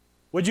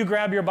Would you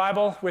grab your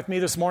Bible with me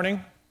this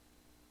morning?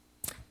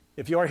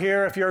 If you're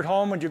here, if you're at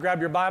home, would you grab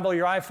your Bible,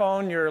 your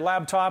iPhone, your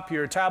laptop,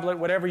 your tablet,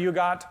 whatever you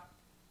got?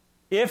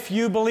 If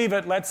you believe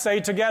it, let's say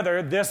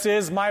together, this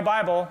is my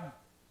Bible.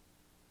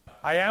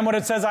 I am what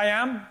it says I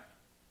am.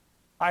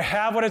 I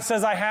have what it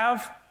says I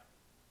have.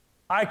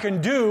 I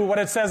can do what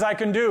it says I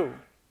can do.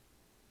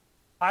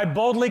 I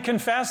boldly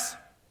confess.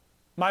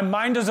 My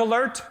mind is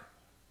alert.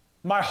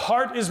 My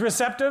heart is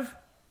receptive.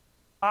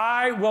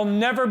 I will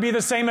never be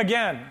the same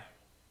again.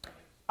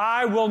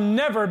 I will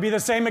never be the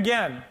same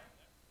again.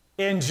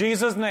 In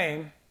Jesus'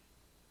 name,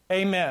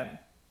 amen.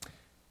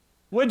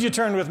 Would you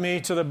turn with me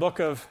to the book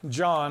of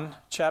John,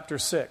 chapter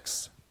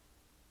 6?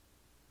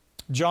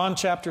 John,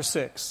 chapter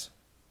 6.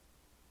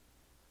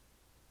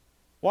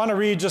 I want to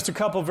read just a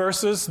couple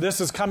verses.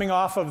 This is coming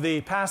off of the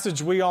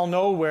passage we all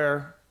know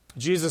where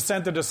Jesus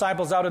sent the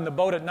disciples out in the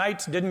boat at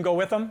night, didn't go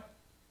with them.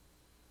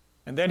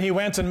 And then he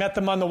went and met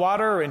them on the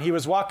water, and he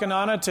was walking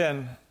on it,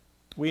 and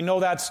we know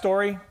that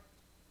story.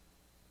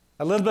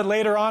 A little bit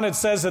later on, it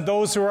says that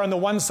those who were on the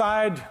one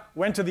side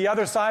went to the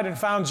other side and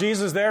found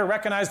Jesus there,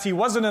 recognized he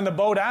wasn't in the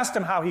boat, asked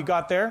him how he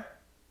got there.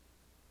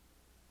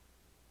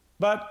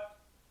 But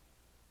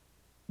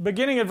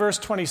beginning at verse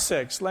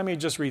 26, let me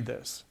just read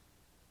this.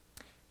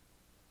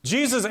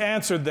 Jesus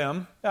answered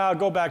them,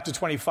 go back to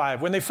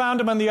 25. When they found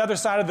him on the other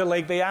side of the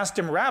lake, they asked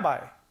him, Rabbi,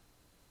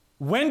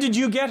 when did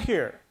you get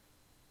here?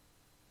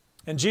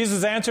 And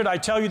Jesus answered, I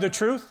tell you the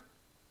truth.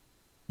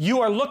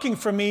 You are looking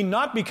for me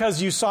not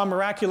because you saw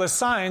miraculous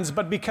signs,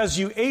 but because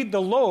you ate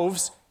the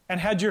loaves and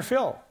had your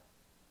fill.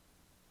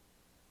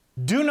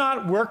 Do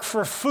not work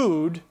for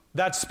food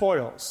that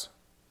spoils,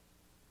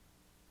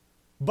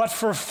 but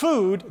for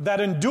food that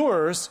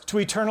endures to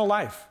eternal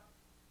life,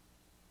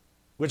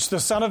 which the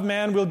Son of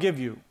Man will give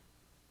you.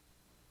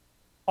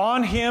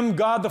 On him,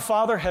 God the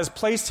Father has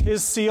placed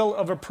his seal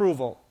of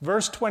approval.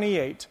 Verse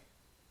 28.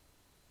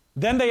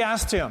 Then they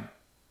asked him,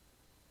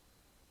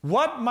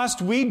 what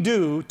must we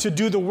do to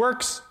do the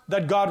works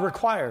that God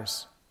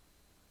requires?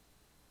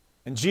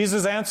 And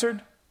Jesus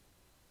answered,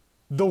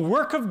 the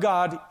work of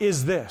God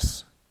is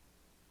this,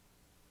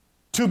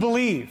 to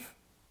believe.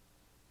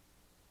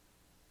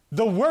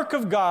 The work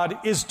of God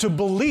is to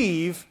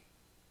believe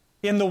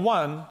in the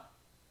one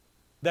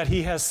that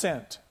he has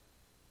sent.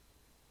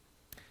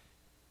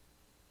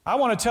 I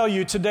want to tell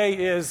you today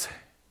is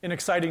an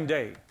exciting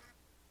day.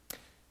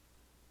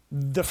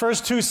 The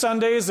first 2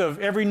 Sundays of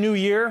every new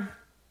year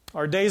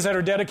are days that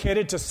are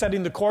dedicated to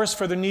setting the course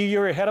for the new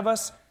year ahead of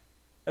us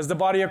as the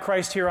body of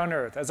Christ here on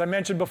earth. As I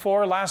mentioned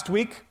before, last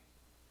week,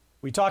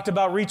 we talked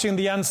about reaching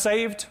the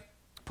unsaved,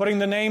 putting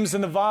the names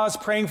in the vase,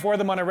 praying for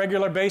them on a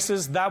regular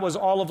basis. That was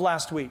all of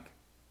last week.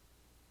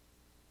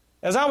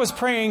 As I was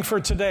praying for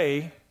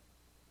today,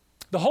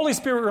 the Holy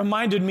Spirit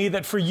reminded me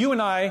that for you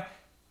and I,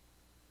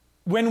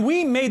 when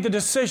we made the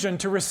decision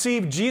to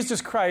receive Jesus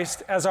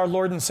Christ as our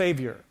Lord and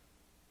Savior,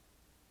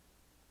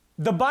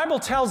 the Bible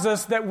tells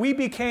us that we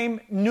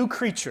became new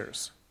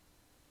creatures.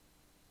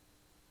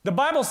 The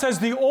Bible says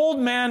the old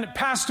man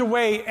passed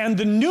away and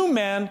the new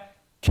man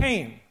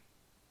came.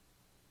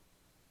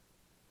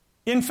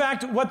 In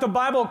fact, what the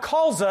Bible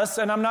calls us,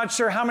 and I'm not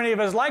sure how many of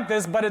us like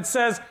this, but it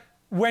says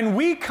when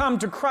we come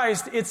to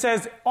Christ, it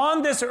says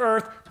on this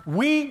earth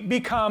we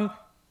become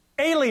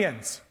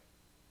aliens.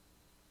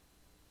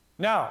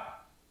 Now,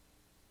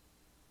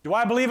 do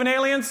I believe in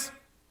aliens?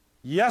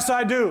 Yes,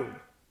 I do.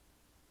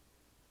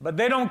 But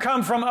they don't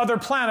come from other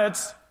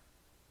planets.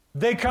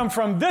 They come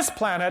from this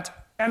planet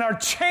and are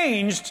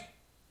changed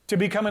to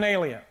become an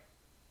alien.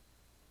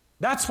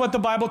 That's what the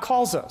Bible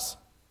calls us.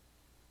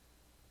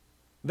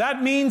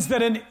 That means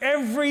that in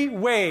every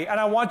way, and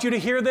I want you to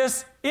hear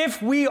this,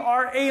 if we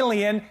are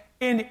alien,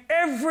 in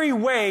every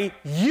way,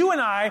 you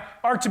and I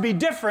are to be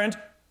different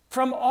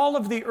from all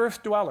of the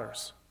earth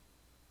dwellers.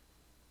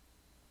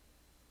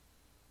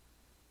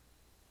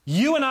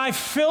 You and I,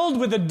 filled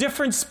with a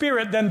different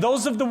spirit than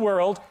those of the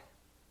world,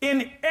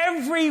 in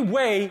every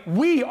way,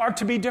 we are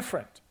to be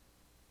different.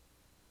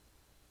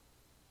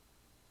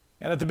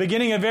 And at the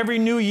beginning of every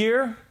new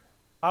year,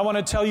 I want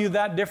to tell you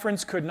that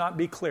difference could not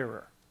be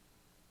clearer.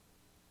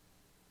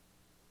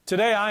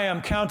 Today, I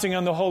am counting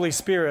on the Holy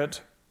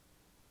Spirit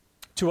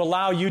to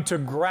allow you to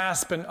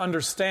grasp and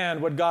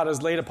understand what God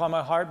has laid upon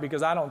my heart,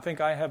 because I don't think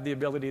I have the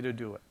ability to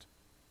do it.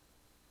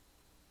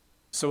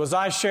 So as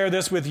I share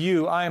this with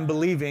you, I am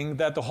believing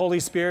that the Holy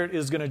Spirit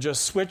is going to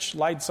just switch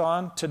lights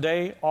on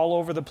today all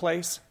over the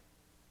place.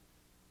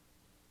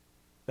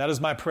 That is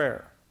my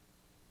prayer.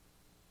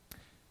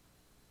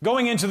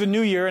 Going into the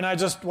new year, and I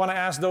just want to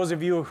ask those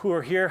of you who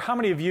are here, how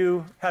many of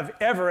you have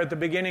ever at the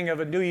beginning of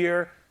a new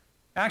year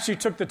actually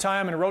took the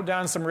time and wrote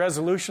down some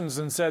resolutions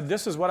and said,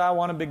 this is what I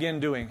want to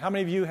begin doing? How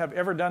many of you have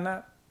ever done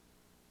that?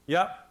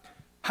 Yep.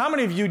 How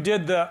many of you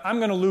did I'm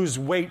going to lose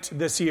weight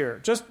this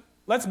year? Just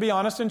let's be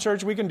honest in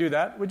church, we can do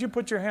that. Would you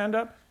put your hand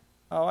up?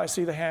 Oh, I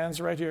see the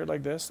hands right here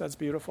like this. That's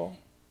beautiful.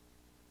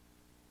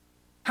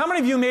 How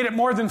many of you made it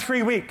more than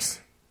 3 weeks?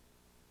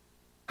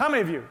 How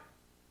many of you?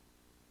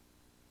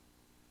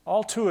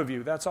 All 2 of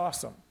you. That's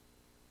awesome.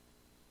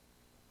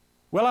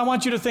 Well, I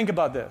want you to think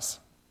about this.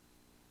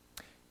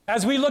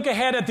 As we look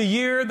ahead at the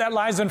year that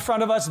lies in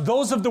front of us,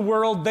 those of the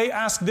world, they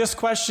ask this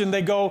question.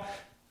 They go,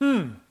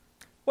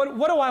 what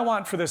do I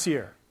want for this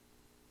year?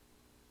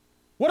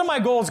 What are my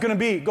goals going to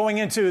be going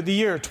into the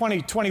year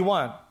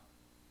 2021?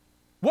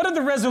 What are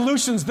the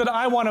resolutions that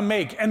I want to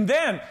make? And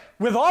then,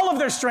 with all of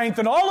their strength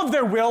and all of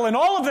their will and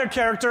all of their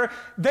character,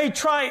 they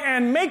try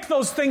and make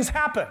those things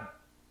happen.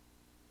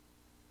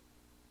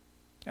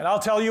 And I'll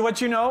tell you what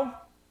you know.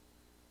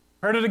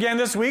 Heard it again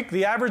this week.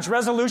 The average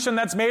resolution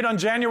that's made on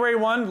January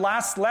 1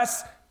 lasts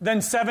less than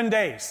 7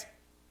 days.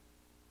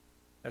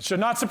 That should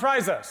not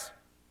surprise us.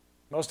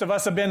 Most of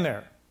us have been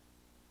there.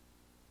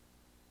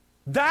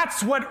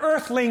 That's what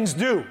earthlings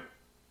do.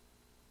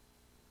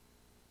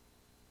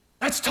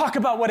 Let's talk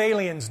about what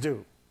aliens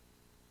do.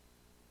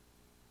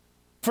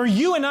 For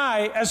you and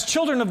I, as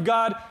children of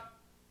God,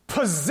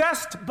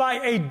 possessed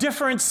by a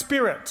different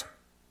spirit,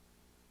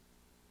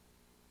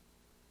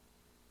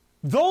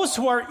 those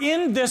who are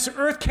in this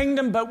earth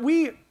kingdom, but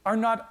we are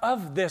not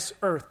of this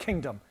earth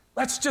kingdom.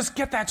 Let's just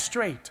get that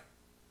straight.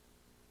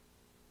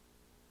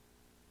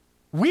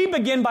 We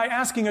begin by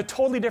asking a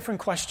totally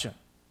different question.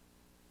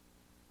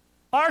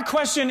 Our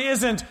question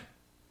isn't,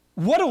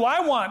 what do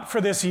I want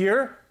for this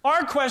year?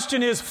 Our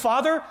question is,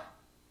 Father,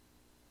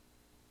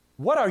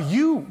 what are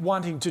you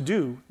wanting to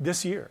do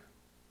this year?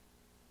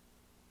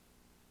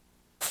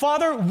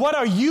 Father, what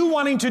are you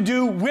wanting to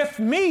do with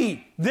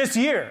me this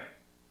year?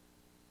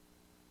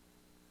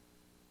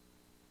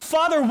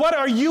 Father, what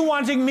are you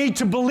wanting me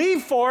to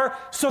believe for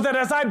so that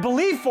as I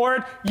believe for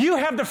it, you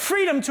have the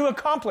freedom to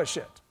accomplish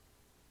it?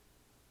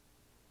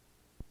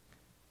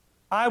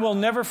 I will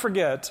never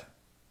forget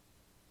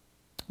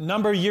a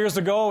number of years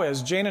ago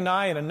as Jane and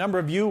I and a number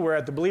of you were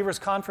at the Believers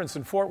Conference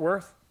in Fort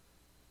Worth.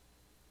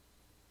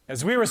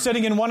 As we were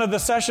sitting in one of the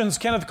sessions,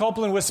 Kenneth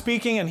Copeland was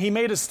speaking and he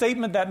made a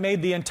statement that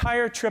made the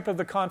entire trip of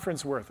the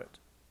conference worth it.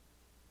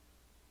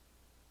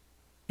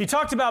 He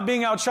talked about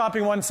being out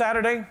shopping one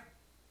Saturday,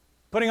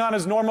 putting on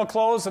his normal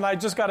clothes, and I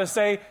just got to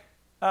say,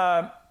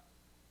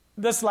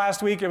 this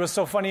last week it was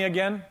so funny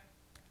again.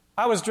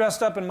 I was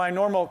dressed up in my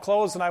normal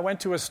clothes and I went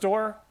to a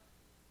store.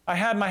 I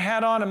had my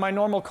hat on and my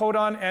normal coat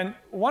on, and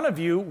one of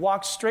you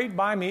walked straight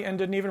by me and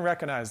didn't even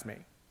recognize me.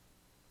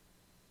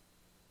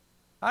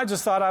 I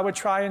just thought I would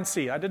try and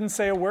see. I didn't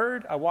say a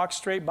word. I walked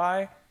straight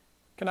by.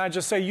 Can I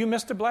just say, you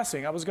missed a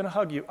blessing. I was going to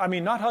hug you. I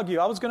mean, not hug you.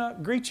 I was going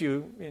to greet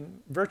you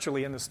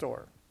virtually in the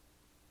store.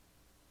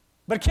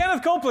 But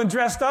Kenneth Copeland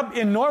dressed up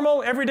in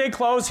normal, everyday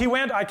clothes. He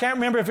went, I can't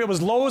remember if it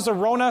was Lowe's or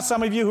Rona.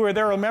 Some of you who were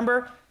there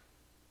remember.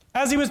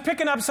 As he was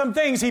picking up some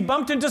things, he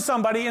bumped into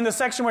somebody in the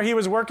section where he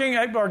was working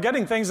or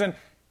getting things, and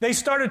they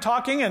started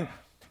talking, and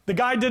the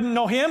guy didn't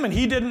know him, and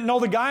he didn't know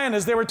the guy, and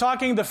as they were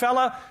talking, the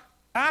fella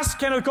asked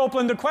Kenneth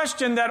Copeland the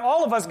question that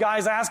all of us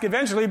guys ask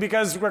eventually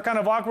because we're kind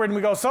of awkward, and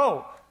we go,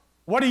 so,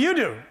 what do you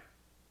do?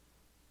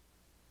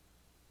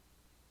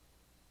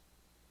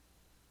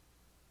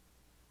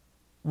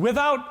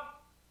 Without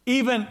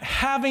even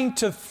having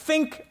to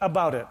think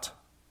about it,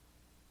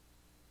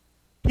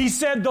 he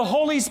said the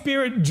Holy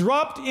Spirit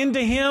dropped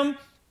into him,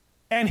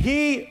 and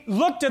he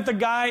looked at the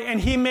guy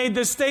and he made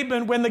this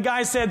statement when the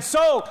guy said,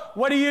 so,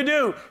 what do you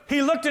do?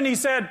 He looked and he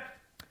said,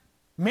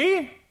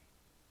 me?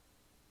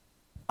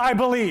 I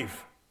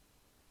believe.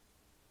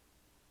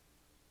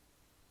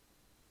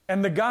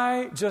 And the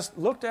guy just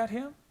looked at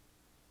him.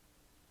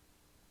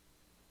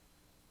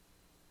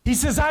 He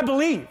says, I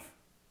believe.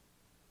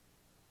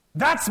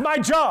 That's my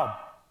job.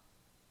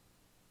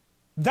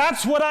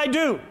 That's what I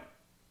do.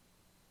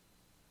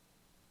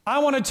 I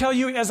want to tell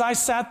you, as I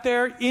sat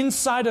there,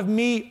 inside of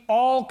me,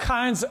 all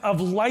kinds of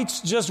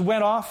lights just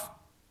went off.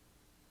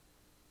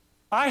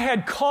 I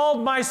had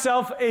called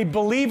myself a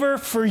believer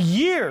for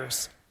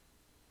years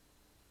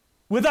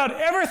without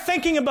ever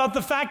thinking about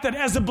the fact that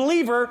as a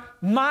believer,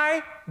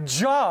 my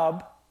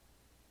job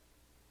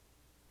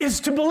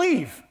is to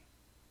believe.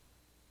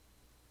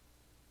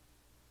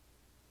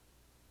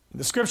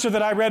 The scripture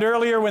that I read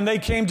earlier, when they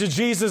came to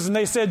Jesus and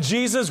they said,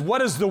 Jesus,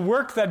 what is the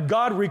work that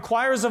God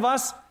requires of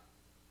us?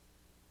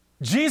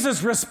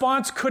 Jesus'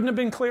 response couldn't have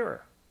been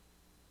clearer.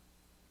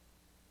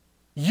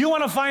 You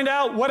want to find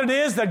out what it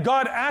is that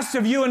God asks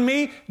of you and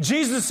me?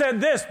 Jesus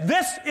said this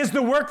is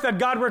the work that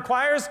God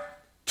requires,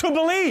 to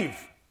believe.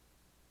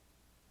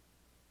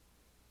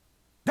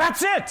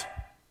 That's it.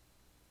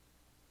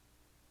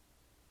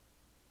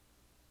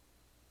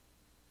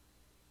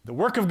 The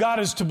work of God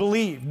is to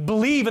believe.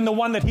 Believe in the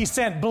one that He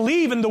sent.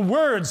 Believe in the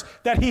words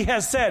that He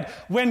has said.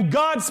 When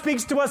God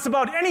speaks to us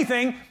about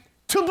anything,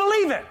 to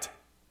believe it.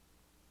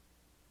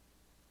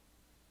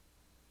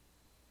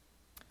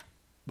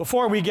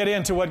 Before we get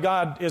into what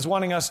God is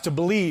wanting us to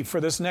believe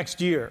for this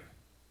next year,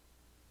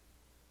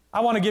 I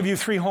want to give you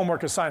 3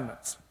 homework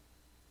assignments.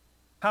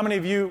 How many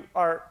of you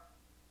are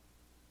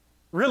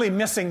really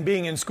missing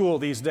being in school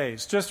these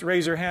days? Just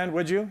raise your hand,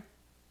 would you?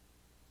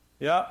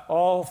 Yeah,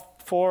 all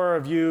 4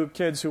 of you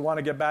kids who want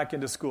to get back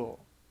into school.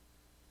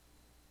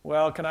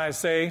 Well, can I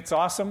say it's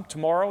awesome?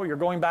 Tomorrow you're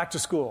going back to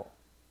school.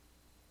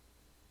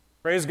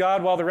 Praise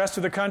God, while the rest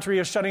of the country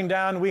is shutting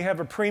down, we have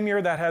a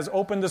premier that has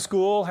opened the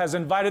school, has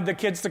invited the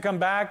kids to come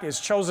back, has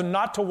chosen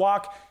not to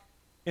walk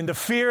in the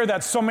fear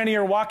that so many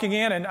are walking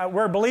in, and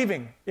we're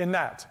believing in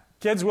that.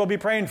 Kids will be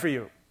praying for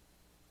you.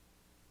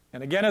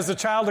 And again, as a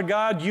child of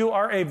God, you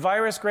are a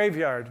virus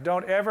graveyard.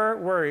 Don't ever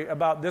worry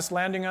about this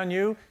landing on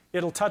you.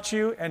 It'll touch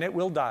you and it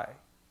will die.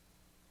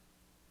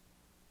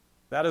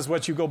 That is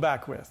what you go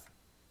back with.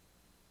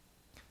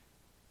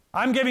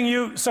 I'm giving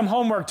you some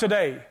homework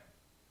today.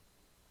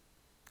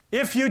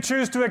 If you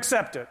choose to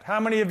accept it, how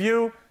many of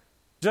you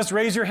just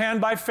raise your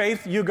hand by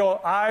faith? You go,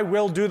 I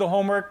will do the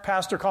homework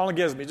Pastor Collin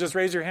gives me. Just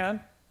raise your hand.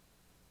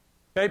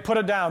 Okay, put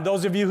it down.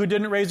 Those of you who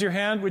didn't raise your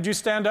hand, would you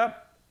stand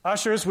up?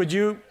 Ushers, would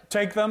you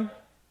take them?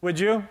 Would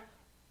you?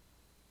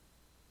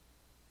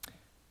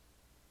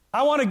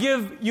 I want to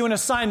give you an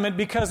assignment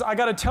because I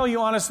got to tell you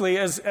honestly,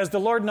 as the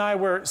Lord and I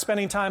were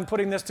spending time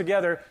putting this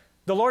together,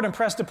 the Lord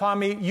impressed upon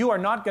me, you are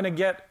not going to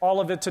get all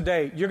of it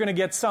today. You're going to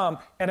get some.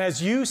 And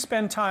as you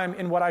spend time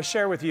in what I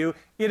share with you,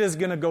 it is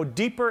going to go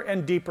deeper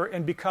and deeper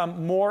and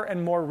become more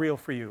and more real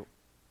for you.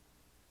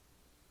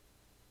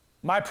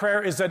 My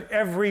prayer is that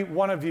every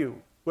one of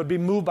you would be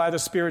moved by the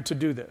Spirit to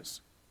do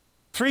this.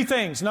 3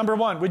 things. Number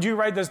 1, would you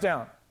write this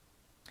down?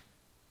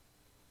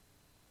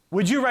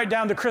 Would you write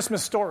down the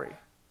Christmas story?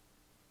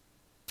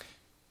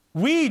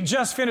 We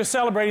just finished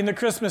celebrating the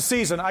Christmas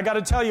season. I got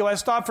to tell you, I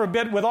stopped for a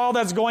bit with all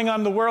that's going on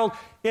in the world.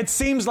 It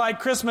seems like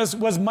Christmas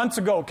was months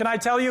ago. Can I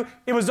tell you?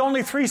 It was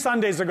only 3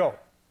 Sundays ago.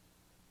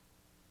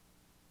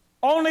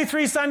 Only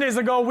 3 Sundays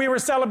ago, we were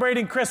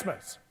celebrating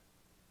Christmas.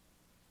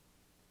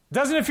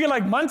 Doesn't it feel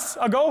like months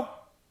ago?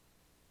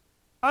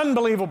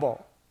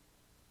 Unbelievable.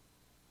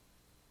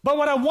 But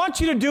what I want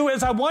you to do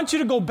is I want you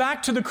to go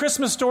back to the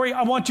Christmas story.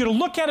 I want you to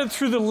look at it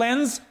through the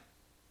lens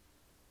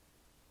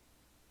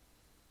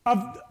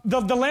of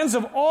the lens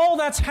of all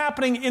that's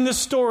happening in this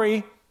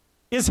story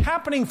is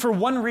happening for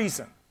one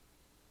reason.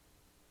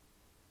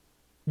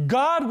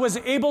 God was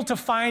able to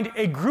find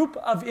a group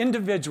of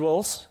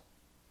individuals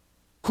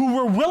who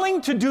were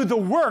willing to do the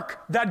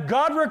work that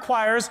God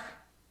requires,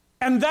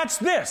 and that's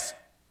this.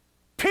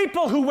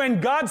 People who,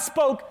 when God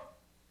spoke,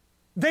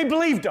 they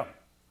believed him.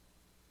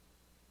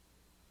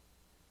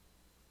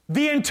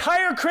 The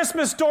entire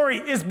Christmas story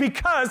is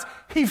because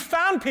he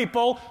found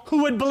people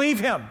who would believe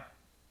him.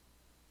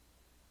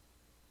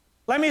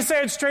 Let me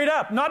say it straight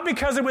up, not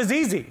because it was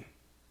easy,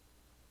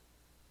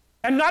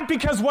 and not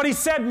because what he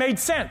said made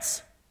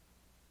sense,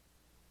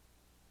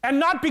 and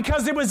not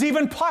because it was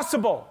even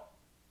possible.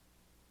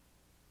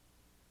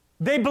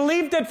 They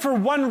believed it for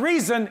one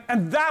reason,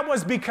 and that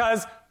was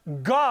because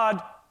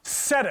God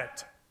said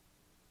it.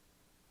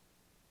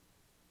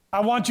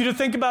 I want you to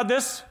think about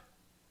this.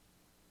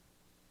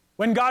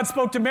 When God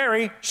spoke to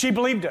Mary, she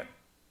believed it.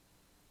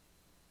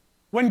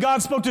 When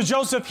God spoke to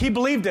Joseph, he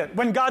believed it.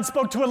 When God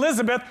spoke to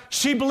Elizabeth,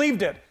 she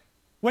believed it.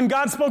 When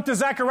God spoke to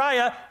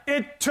Zechariah,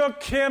 it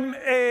took him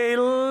a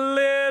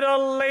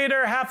little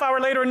later, half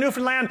hour later in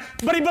Newfoundland,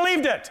 but he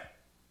believed it.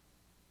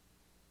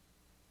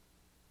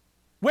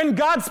 When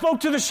God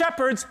spoke to the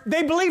shepherds,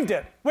 they believed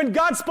it. When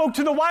God spoke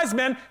to the wise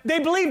men, they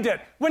believed it.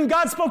 When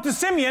God spoke to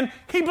Simeon,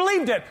 he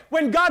believed it.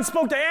 When God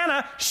spoke to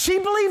Anna, she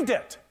believed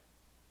it.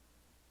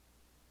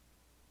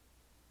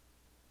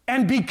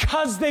 And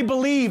because they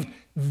believed,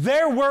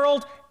 their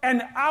world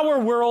and our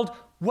world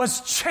was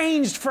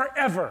changed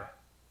forever.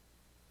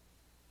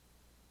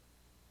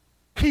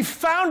 He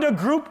found a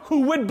group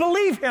who would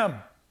believe him.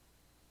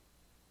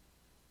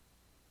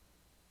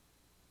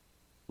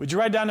 Would you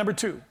write down number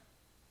 2?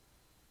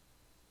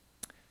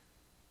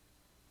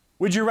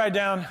 Would you write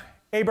down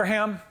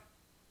Abraham,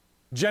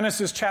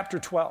 Genesis chapter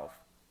 12?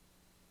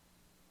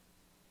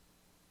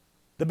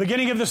 The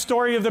beginning of the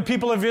story of the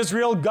people of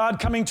Israel, God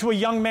coming to a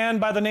young man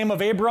by the name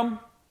of Abram,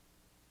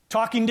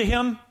 talking to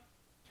him,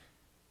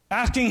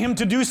 asking him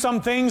to do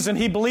some things, and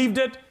he believed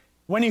it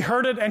when he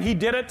heard it, and he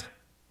did it.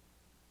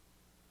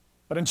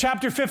 But in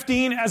chapter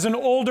 15, as an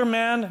older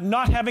man,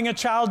 not having a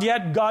child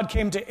yet, God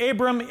came to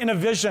Abram in a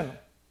vision.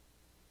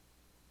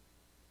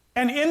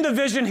 And in the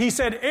vision, he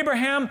said,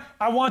 Abraham,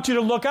 I want you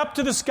to look up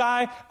to the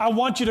sky. I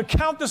want you to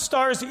count the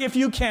stars if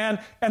you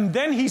can. And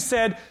then he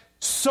said,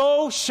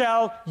 so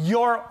shall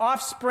your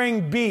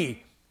offspring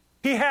be.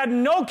 He had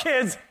no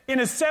kids in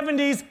his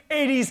 70s,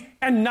 80s,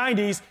 and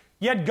 90s,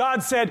 yet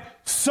God said,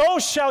 so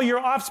shall your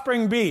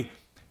offspring be.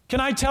 Can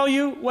I tell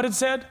you what it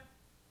said?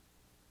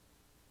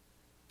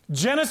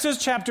 Genesis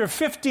chapter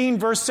 15,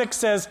 verse 6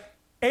 says,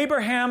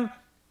 Abraham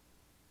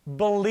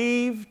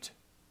believed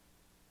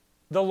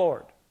the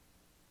Lord.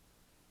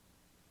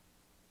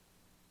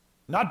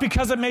 Not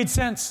because it made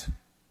sense,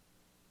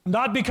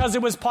 not because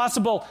it was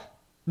possible,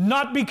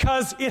 not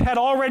because it had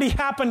already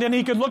happened and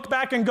he could look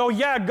back and go,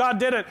 yeah, God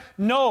did it.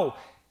 No,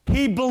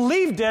 he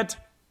believed it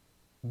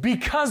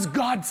because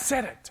God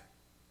said it.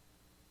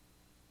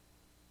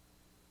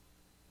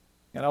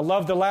 And I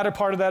love the latter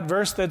part of that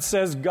verse that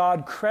says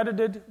God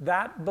credited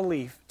that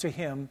belief to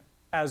him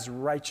as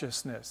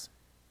righteousness.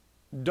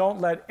 Don't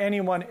let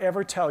anyone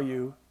ever tell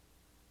you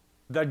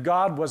that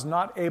God was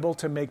not able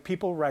to make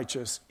people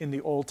righteous in the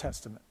Old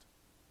Testament.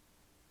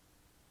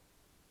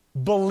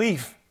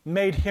 belief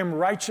made him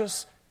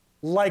righteous,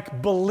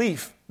 like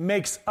belief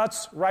makes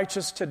us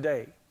righteous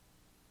today.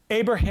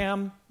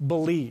 Abraham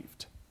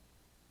believed.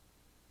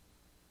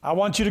 I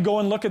want you to go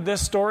and look at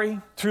this story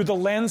through the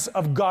lens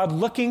of God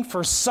looking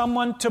for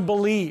someone to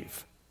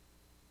believe,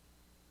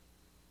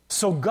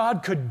 so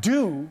God could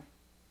do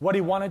what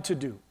he wanted to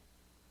do.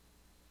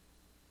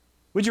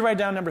 Would you write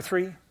down number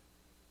 3?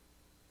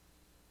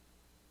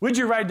 Would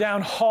you write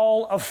down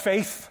Hall of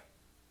Faith?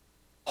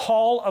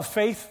 Hall of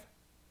Faith.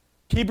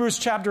 Hebrews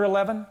chapter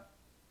 11.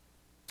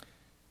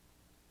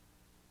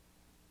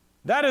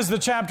 That is the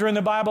chapter in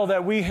the Bible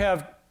that we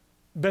have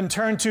been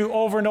turned to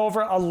over and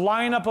over. A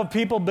lineup of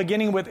people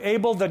beginning with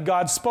Abel that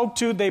God spoke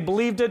to. They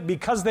believed it.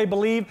 Because they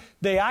believed,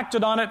 they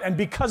acted on it. And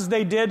because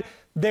they did,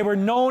 they were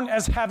known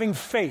as having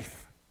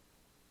faith.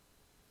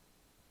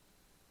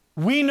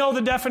 We know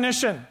the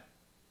definition.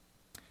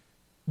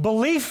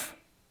 Belief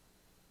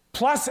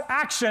plus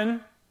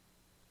action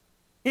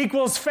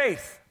equals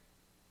faith.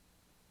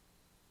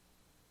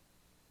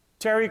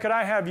 Terry, could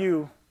I have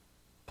you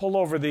pull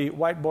over the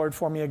whiteboard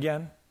for me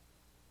again?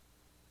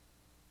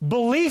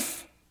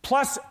 Belief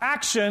plus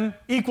action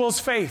equals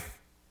faith.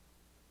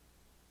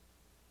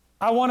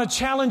 I want to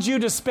challenge you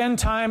to spend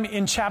time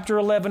in chapter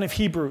 11 of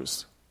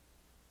Hebrews.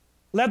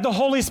 Let the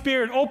Holy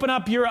Spirit open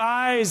up your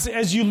eyes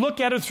as you look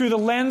at it through the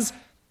lens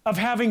of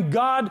having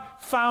God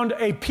found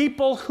a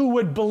people who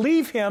would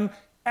believe him,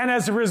 and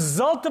as a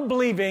result of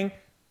believing,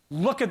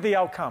 look at the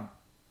outcome.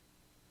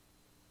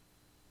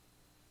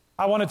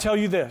 I want to tell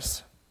you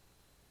this.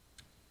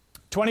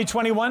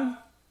 2021,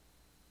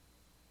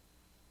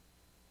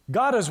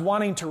 God is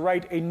wanting to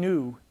write a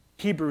new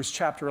Hebrews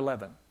chapter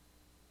 11.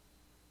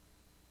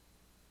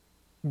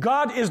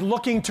 God is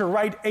looking to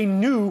write a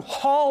new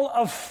hall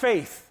of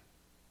faith,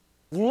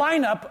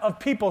 lineup of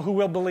people who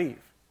will believe.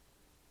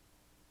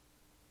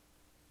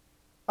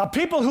 A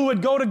people who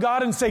would go to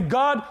God and say,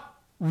 God,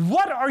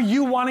 what are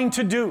you wanting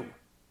to do?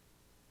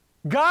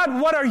 God,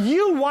 what are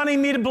you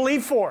wanting me to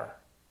believe for?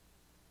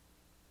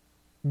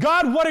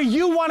 God, what are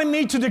you wanting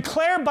me to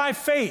declare by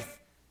faith?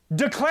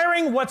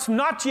 Declaring what's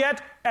not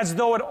yet as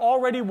though it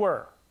already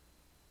were.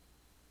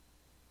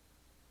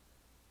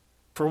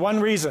 For one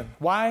reason.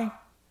 Why?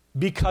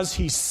 Because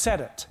he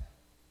said it.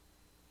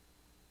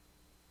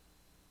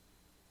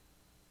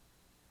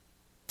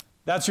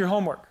 That's your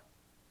homework,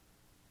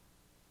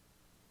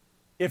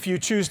 if you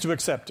choose to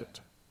accept it.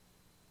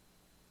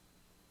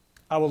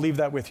 I will leave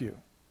that with you.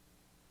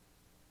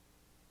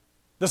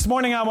 This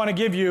morning I want to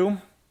give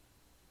you,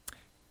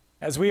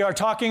 as we are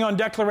talking on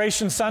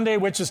Declaration Sunday,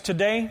 which is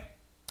today,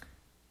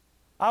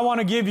 I want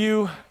to give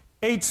you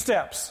 8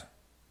 steps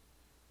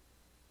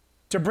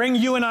to bring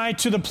you and I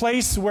to the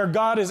place where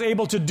God is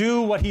able to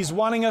do what he's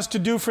wanting us to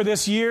do for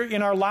this year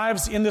in our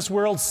lives in this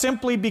world,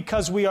 simply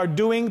because we are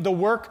doing the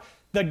work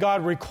that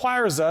God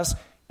requires us,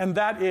 and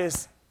that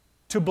is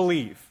to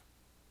believe.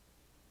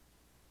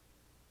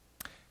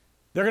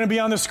 They're going to be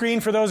on the screen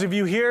for those of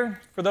you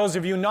here. For those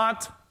of you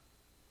not,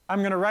 I'm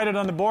going to write it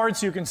on the board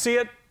so you can see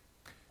it.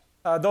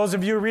 Those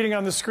of you reading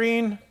on the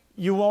screen,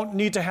 you won't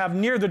need to have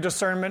near the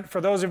discernment.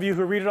 For those of you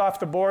who read it off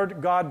the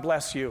board, God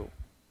bless you.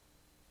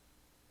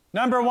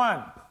 Number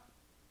 1,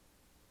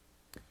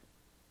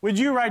 would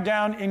you write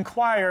down,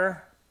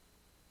 inquire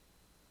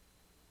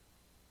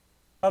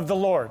of the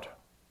Lord?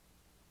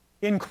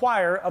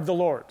 Inquire of the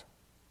Lord.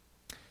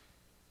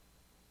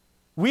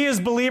 We as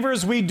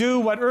believers, we do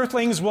what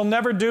earthlings will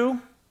never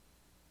do.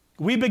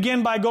 We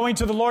begin by going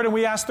to the Lord and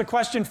we ask the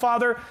question,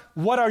 Father,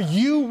 what are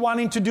you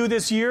wanting to do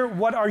this year?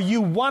 What are you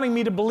wanting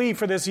me to believe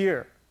for this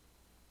year?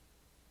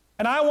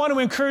 And I want to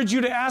encourage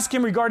you to ask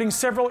him regarding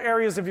several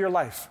areas of your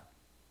life.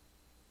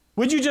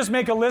 Would you just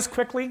make a list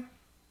quickly?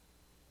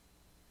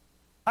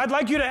 I'd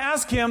like you to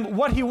ask him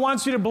what he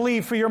wants you to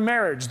believe for your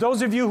marriage.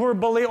 Those of you who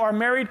are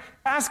married,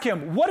 ask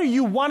him, what are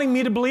you wanting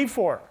me to believe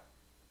for?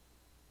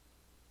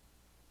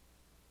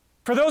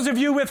 For those of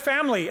you with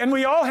family, and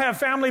we all have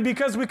family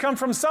because we come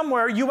from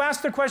somewhere, you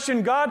ask the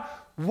question, God,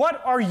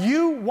 what are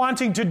you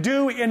wanting to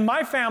do in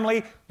my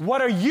family?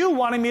 What are you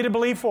wanting me to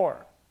believe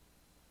for?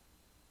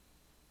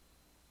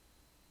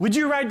 Would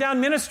you write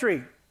down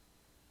ministry?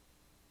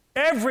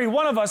 Every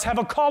one of us have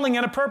a calling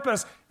and a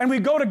purpose, and we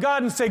go to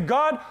God and say,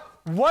 God,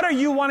 what are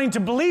you wanting to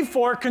believe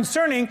for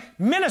concerning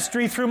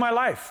ministry through my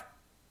life?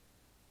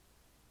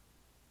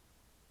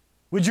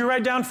 Would you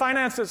write down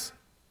finances?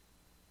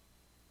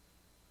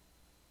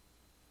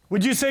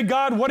 Would you say,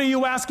 God, what are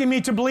you asking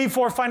me to believe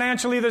for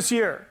financially this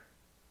year?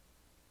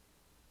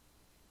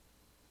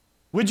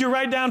 Would you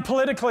write down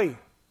politically?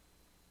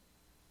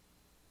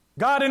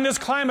 God, in this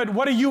climate,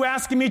 what are you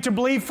asking me to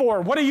believe for?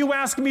 What are you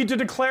asking me to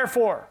declare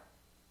for?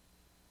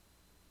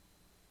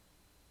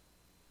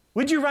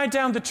 Would you write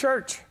down the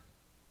church?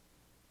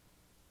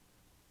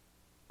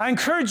 I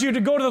encourage you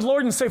to go to the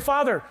Lord and say,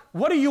 Father,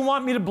 what do you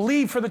want me to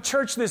believe for the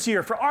church this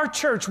year? For our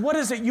church, what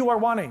is it you are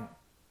wanting?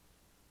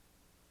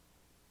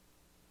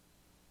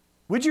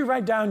 Would you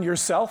write down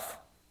yourself?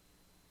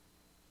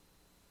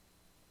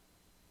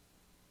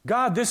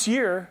 God, this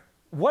year,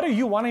 what are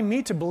you wanting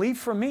me to believe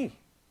for me?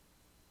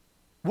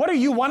 What are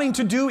you wanting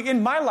to do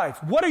in my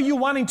life? What are you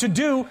wanting to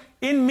do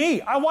in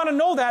me? I want to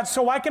know that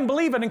so I can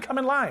believe it and come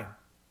in line.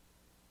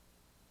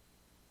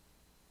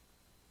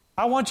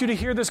 I want you to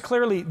hear this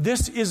clearly.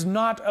 This is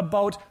not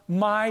about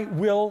my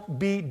will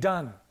be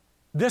done.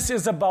 This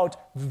is about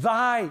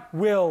thy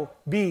will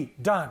be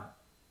done.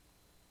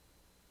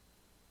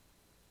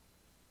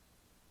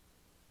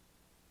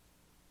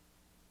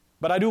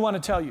 But I do want to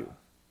tell you,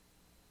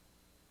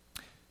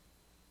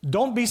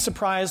 don't be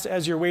surprised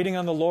as you're waiting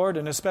on the Lord,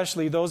 and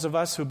especially those of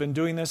us who've been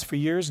doing this for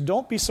years,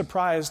 don't be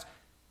surprised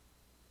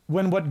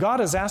when what God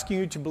is asking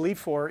you to believe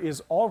for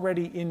is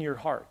already in your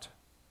heart.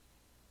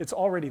 It's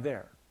already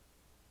there.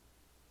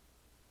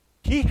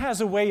 He has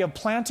a way of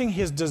planting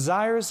his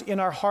desires in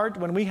our heart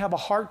when we have a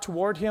heart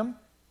toward him.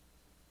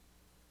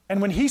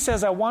 And when he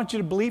says, I want you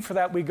to believe for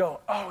that, we go,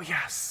 oh,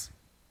 yes.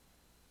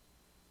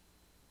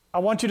 I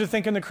want you to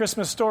think in the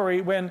Christmas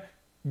story when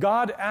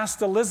God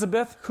asked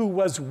Elizabeth, who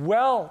was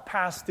well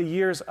past the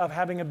years of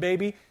having a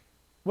baby,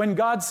 when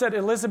God said,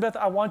 Elizabeth,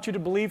 I want you to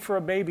believe for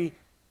a baby,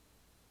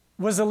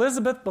 was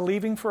Elizabeth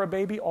believing for a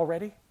baby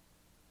already?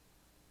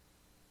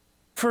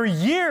 For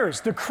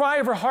years, the cry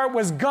of her heart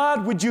was,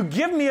 God, would you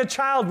give me a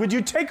child? Would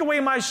you take away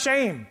my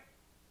shame?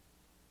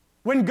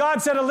 When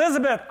God said,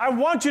 Elizabeth, I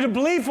want you to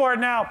believe for it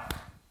now,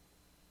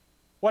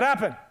 what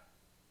happened?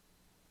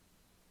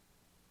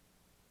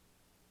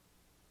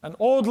 An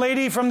old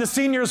lady from the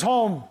senior's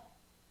home,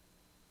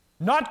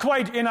 not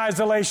quite in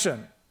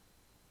isolation,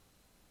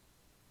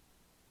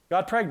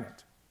 got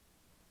pregnant.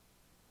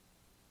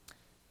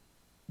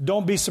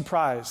 Don't be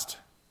surprised.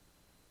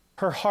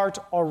 Her heart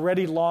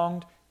already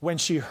longed. When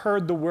she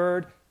heard the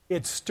word,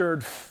 it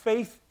stirred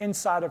faith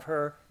inside of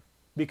her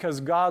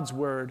because God's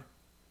word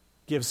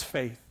gives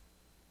faith.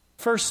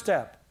 First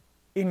step,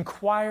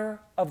 inquire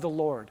of the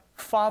Lord.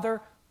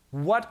 Father,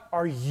 what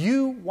are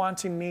you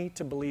wanting me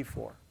to believe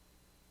for?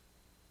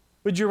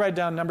 Would you write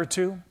down number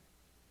 2?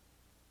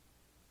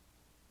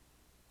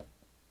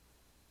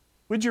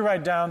 Would you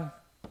write down,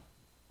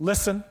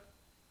 listen?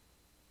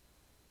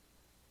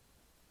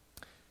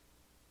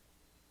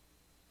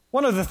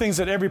 One of the things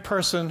that every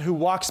person who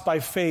walks by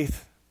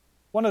faith,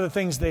 one of the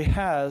things they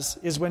has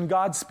is when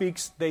God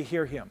speaks, they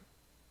hear him.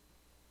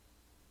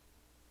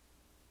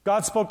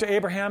 God spoke to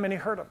Abraham and he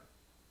heard him.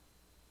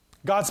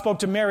 God spoke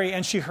to Mary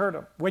and she heard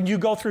him. When you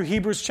go through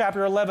Hebrews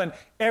chapter 11,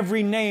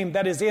 every name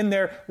that is in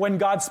there, when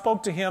God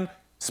spoke to him,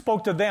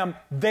 spoke to them,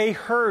 they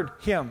heard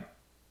him.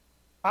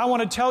 I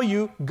want to tell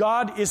you,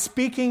 God is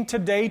speaking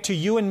today to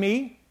you and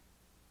me.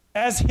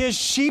 As his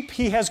sheep,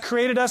 he has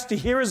created us to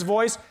hear his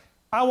voice.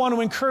 I want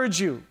to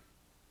encourage you.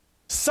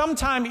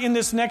 Sometime in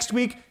this next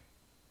week,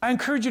 I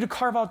encourage you to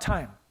carve out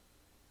time.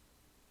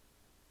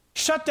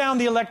 Shut down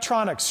the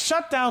electronics.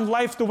 Shut down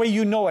life the way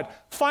you know it.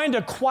 Find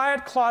a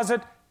quiet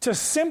closet to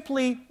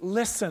simply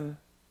listen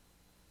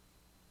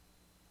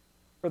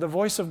for the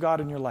voice of God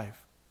in your life.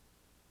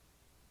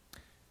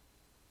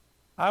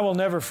 I will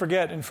never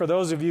forget, and for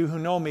those of you who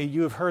know me,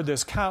 you have heard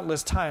this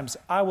countless times.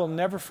 I will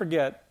never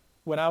forget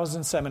when I was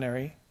in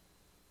seminary.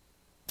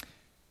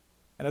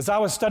 And as I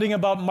was studying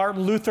about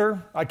Martin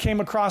Luther, I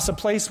came across a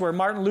place where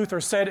Martin Luther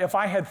said, if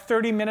I had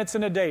 30 minutes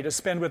in a day to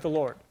spend with the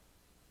Lord,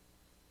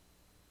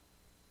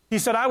 he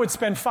said, I would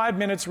spend 5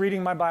 minutes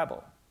reading my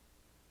Bible.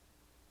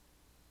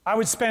 I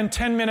would spend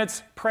 10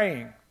 minutes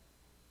praying.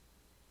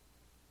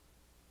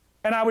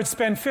 And I would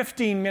spend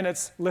 15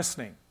 minutes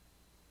listening.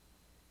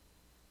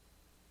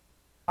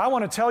 I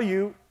want to tell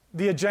you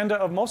the agenda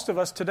of most of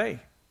us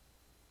today.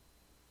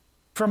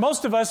 For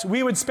most of us,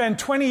 we would spend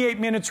 28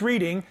 minutes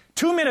reading,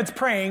 2 minutes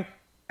praying,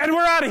 and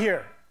we're out of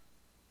here.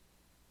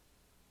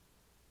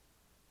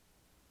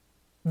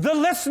 The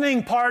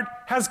listening part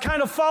has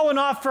kind of fallen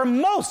off for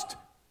most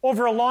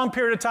over a long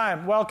period of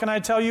time. Well, can I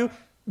tell you,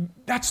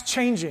 that's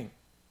changing.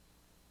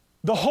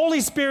 The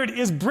Holy Spirit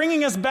is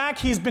bringing us back.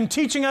 He's been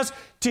teaching us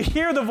to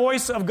hear the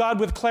voice of God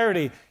with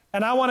clarity.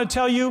 And I want to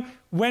tell you,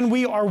 when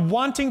we are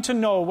wanting to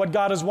know what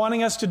God is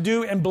wanting us to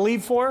do and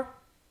believe for,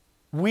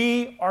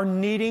 we are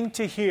needing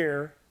to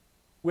hear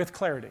with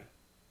clarity.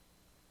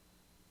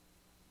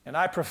 And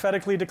I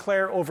prophetically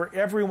declare over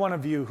every one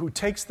of you who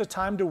takes the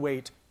time to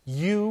wait,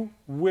 you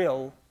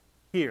will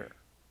hear.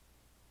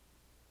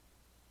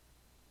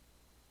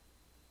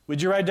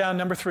 Would you write down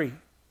number 3?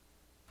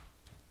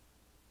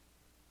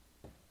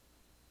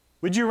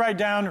 Would you write it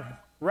down?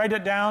 Write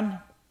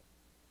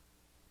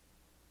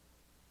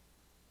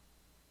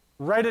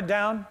it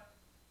down.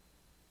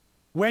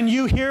 When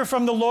you hear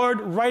from the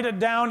Lord, write it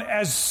down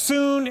as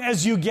soon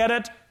as you get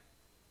it.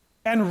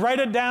 And write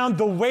it down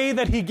the way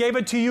that he gave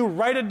it to you.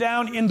 Write it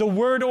down in the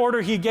word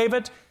order he gave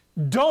it.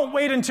 Don't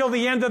wait until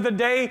the end of the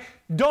day.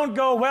 Don't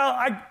go, well,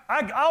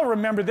 I'll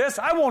remember this.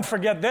 I won't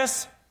forget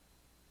this.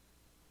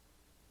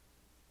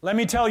 Let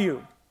me tell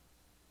you,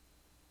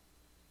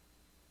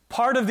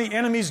 part of the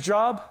enemy's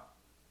job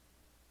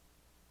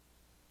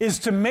is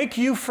to make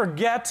you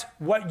forget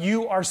what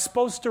you are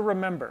supposed to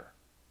remember.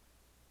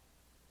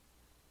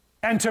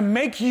 And to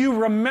make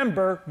you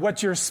remember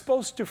what you're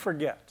supposed to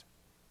forget.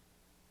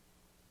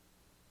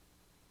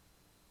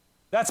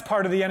 That's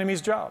part of the enemy's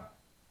job.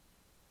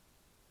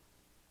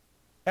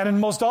 And in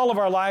most all of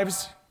our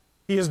lives,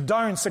 he is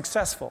darn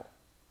successful.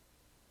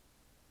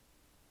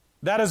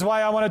 That is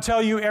why I want to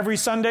tell you every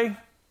Sunday,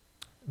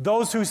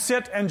 those who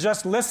sit and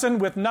just listen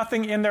with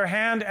nothing in their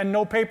hand and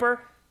no paper,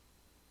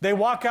 they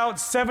walk out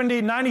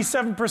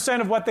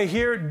 97% of what they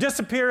hear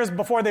disappears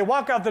before they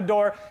walk out the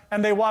door,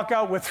 and they walk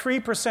out with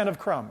 3% of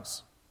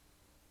crumbs.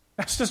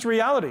 That's just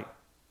reality.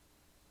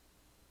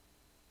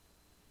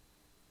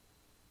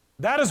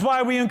 That is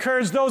why we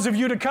encourage those of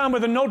you to come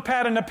with a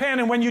notepad and a pen,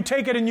 and when you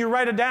take it and you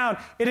write it down,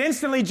 it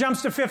instantly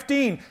jumps to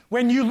 15.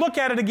 When you look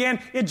at it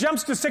again, it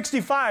jumps to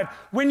 65.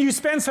 When you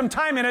spend some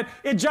time in it,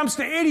 it jumps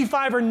to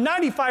 85 or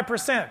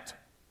 95%.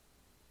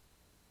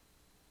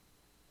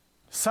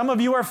 Some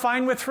of you are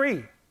fine with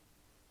 3.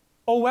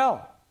 Oh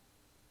well.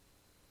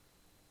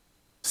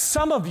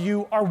 Some of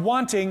you are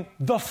wanting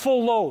the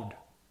full load.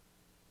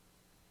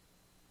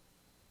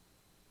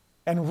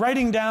 And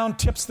writing down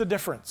tips the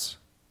difference.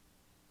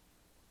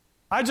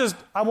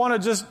 I want to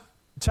just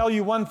tell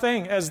you one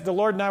thing as the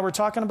Lord and I were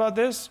talking about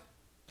this.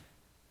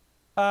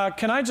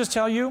 Can I just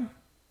tell you,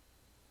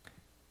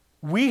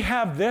 we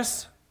have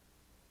this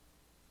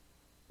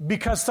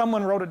because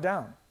someone wrote it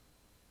down.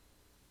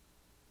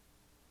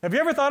 Have you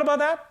ever thought about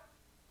that?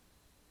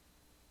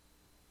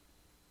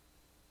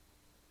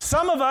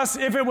 Some of us,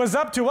 if it was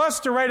up to us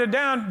to write it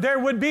down, there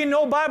would be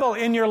no Bible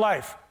in your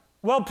life.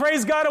 Well,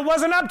 praise God, it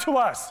wasn't up to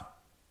us.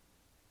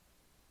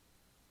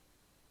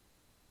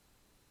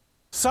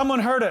 Someone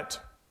heard it,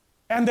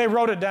 and they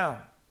wrote it down.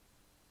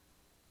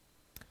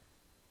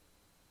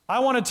 I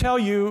want to tell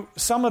you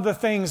some of the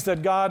things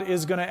that God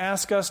is going to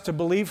ask us to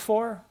believe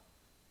for.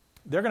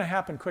 They're going to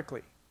happen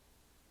quickly.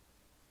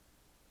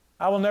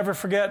 I will never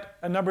forget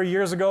a number of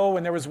years ago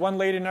when there was one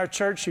lady in our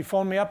church. She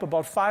phoned me up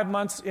about 5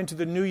 months into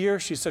the new year.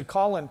 She said,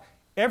 Collin,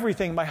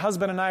 everything my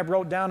husband and I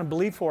wrote down and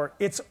believed for,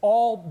 it's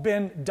all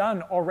been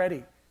done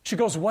already. She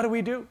goes, what do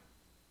we do?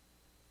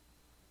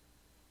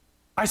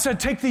 I said,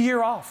 take the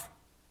year off.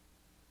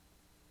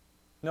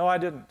 No, I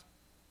didn't.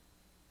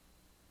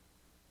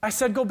 I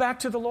said, go back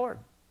to the Lord.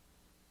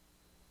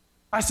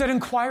 I said,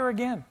 inquire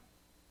again.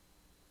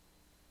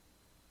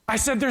 I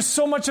said, there's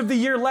so much of the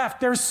year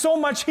left. There's so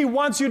much he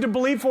wants you to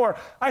believe for.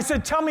 I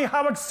said, tell me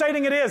how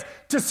exciting it is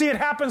to see it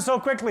happen so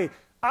quickly.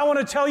 I want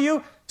to tell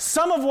you,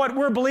 some of what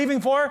we're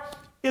believing for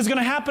is going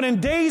to happen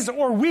in days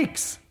or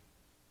weeks.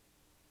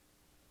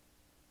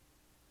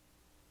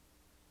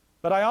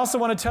 But I also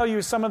want to tell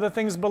you some of the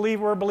things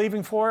we're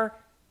believing for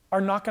are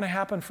not going to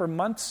happen for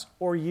months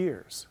or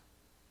years.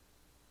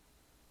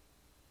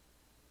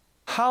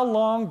 How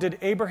long did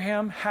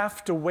Abraham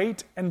have to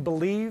wait and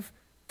believe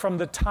from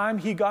the time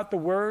he got the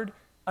word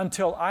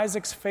until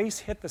Isaac's face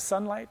hit the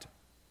sunlight?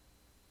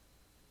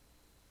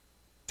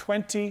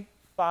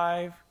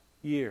 25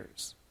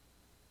 years.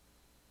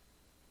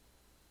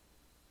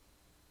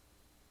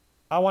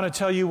 I want to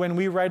tell you, when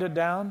we write it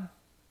down,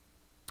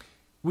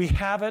 we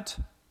have it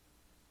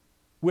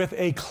with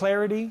a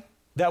clarity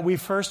that we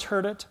first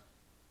heard it.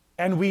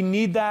 And we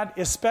need that,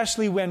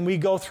 especially when we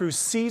go through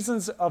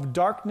seasons of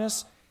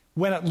darkness,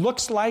 when it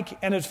looks like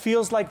and it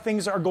feels like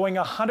things are going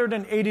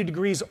 180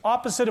 degrees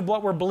opposite of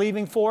what we're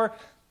believing for.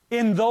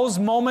 In those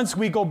moments,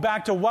 we go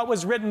back to what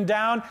was written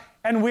down,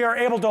 and we are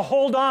able to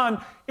hold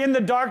on in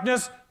the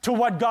darkness to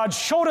what God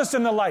showed us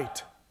in the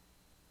light.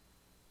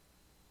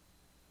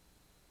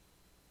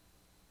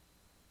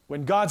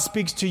 When God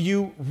speaks to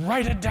you,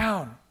 write it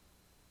down.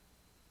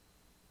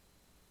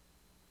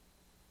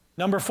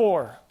 Number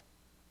 4.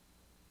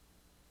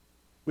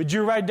 Would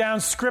you write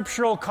down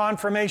scriptural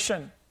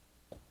confirmation?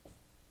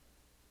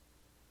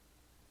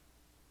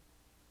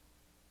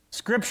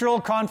 Scriptural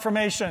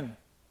confirmation.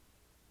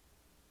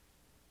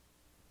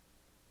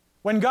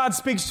 When God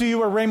speaks to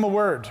you a rhema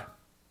word,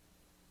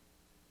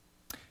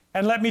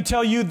 and let me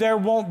tell you, there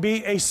won't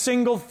be a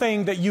single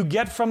thing that you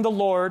get from the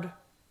Lord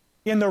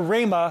in the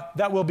rhema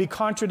that will be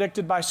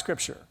contradicted by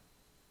Scripture.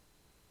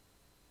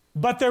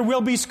 But there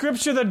will be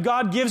Scripture that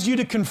God gives you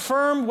to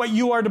confirm what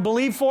you are to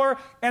believe for.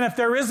 And if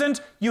there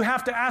isn't, you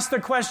have to ask the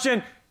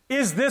question,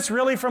 is this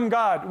really from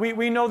God?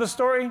 We know the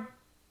story.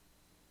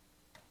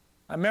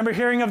 I remember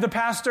hearing of the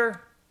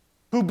pastor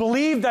who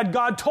believed that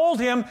God told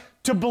him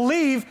to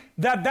believe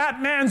that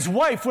that man's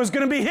wife was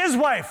going to be his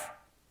wife.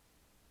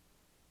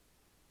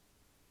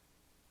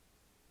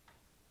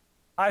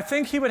 I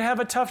think he would have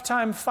a tough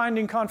time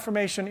finding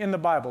confirmation in the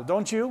Bible,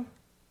 don't you?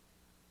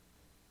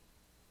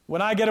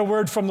 When I get a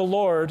word from the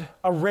Lord,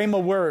 a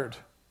rhema word,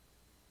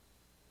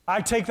 I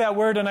take that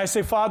word and I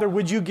say, Father,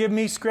 would you give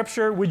me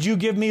Scripture? Would you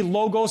give me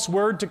Logos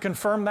word to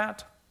confirm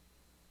that?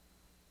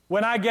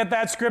 When I get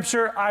that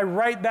Scripture, I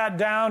write that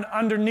down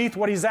underneath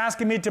what he's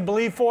asking me to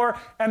believe for,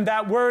 and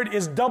that word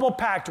is double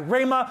packed,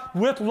 rhema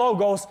with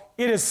Logos.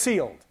 It is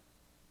sealed.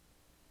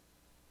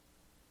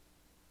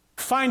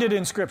 Find it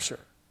in Scripture.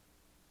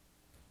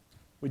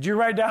 Would you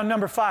write down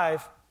number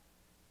 5?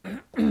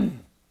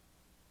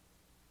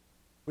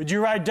 Would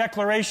you write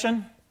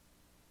declaration?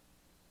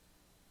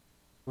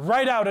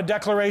 Write out a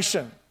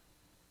declaration.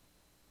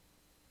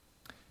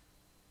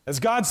 As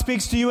God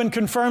speaks to you and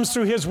confirms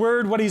through His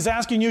Word what He's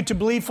asking you to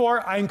believe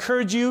for, I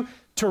encourage you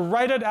to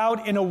write it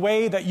out in a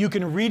way that you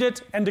can read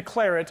it and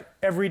declare it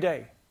every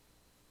day.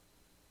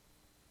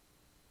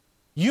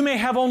 You may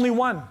have only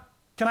one.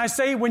 Can I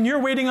say, when you're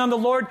waiting on the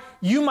Lord,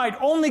 you might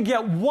only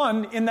get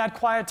one in that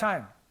quiet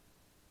time.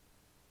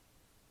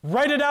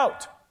 Write it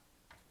out.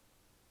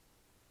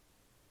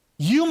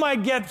 You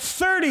might get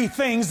 30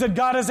 things that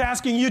God is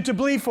asking you to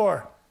believe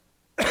for.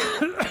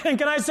 And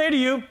can I say to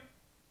you,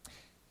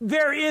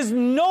 there is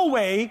no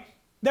way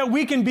that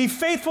we can be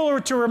faithful or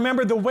to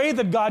remember the way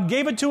that God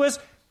gave it to us.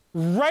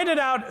 Write it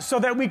out so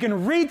that we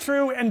can read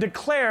through and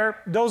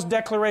declare those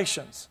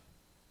declarations.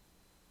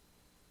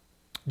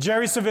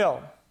 Jerry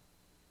Savelle.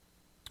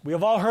 We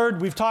have all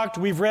heard, we've talked,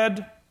 we've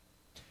read.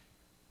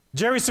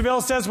 Jerry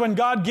Savelle says when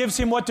God gives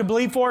him what to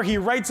believe for, he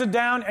writes it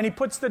down and he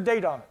puts the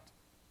date on it.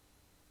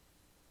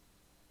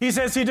 He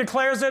says he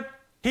declares it,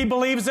 he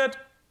believes it,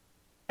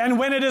 and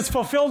when it is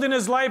fulfilled in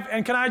his life,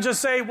 and can I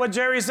just say what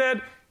Jerry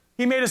said?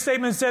 He made a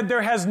statement and said,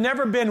 there has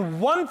never been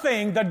one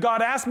thing that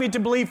God asked me to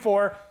believe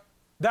for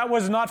that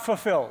was not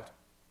fulfilled.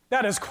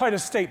 That is quite a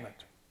statement.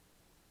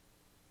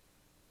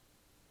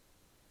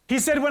 He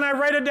said, when I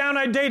write it down,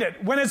 I date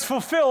it. When it's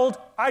fulfilled,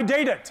 I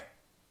date it.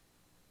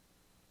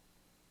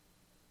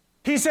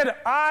 He said,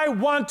 I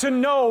want to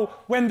know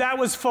when that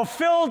was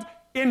fulfilled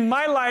in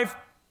my life.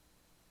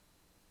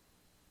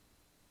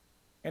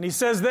 And he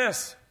says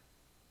this,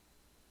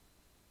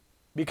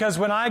 because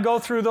when I go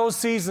through those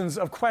seasons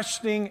of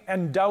questioning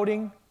and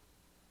doubting,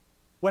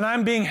 when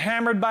I'm being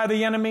hammered by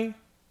the enemy,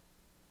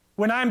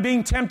 when I'm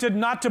being tempted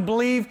not to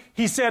believe,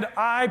 he said,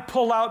 I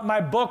pull out my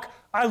book,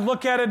 I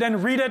look at it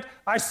and read it,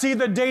 I see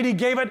the date he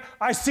gave it,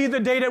 I see the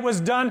date it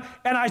was done,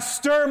 and I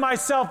stir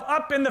myself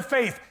up in the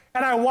faith,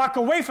 and I walk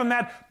away from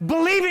that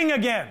believing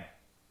again.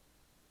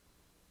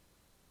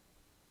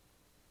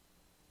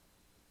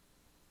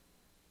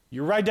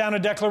 You write down a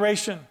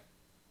declaration.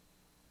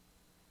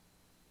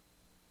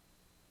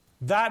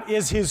 That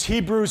is his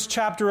Hebrews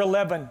chapter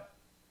 11.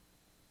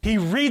 He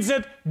reads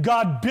it,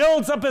 God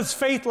builds up his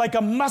faith like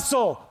a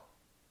muscle.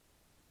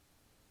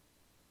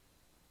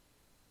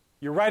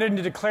 You write it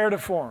into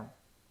declarative form.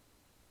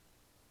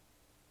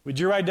 Would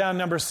you write down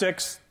number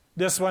 6?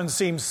 This one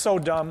seems so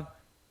dumb,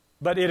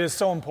 but it is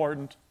so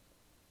important.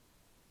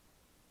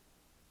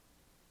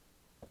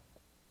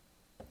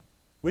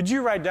 Would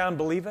you write down,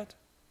 believe it?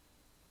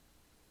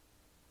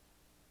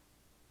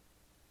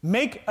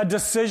 Make a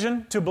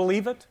decision to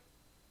believe it.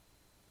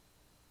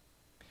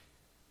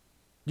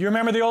 Do you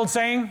remember the old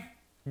saying?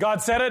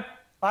 God said it,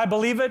 I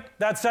believe it,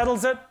 that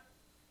settles it.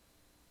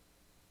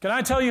 Can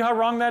I tell you how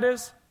wrong that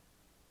is?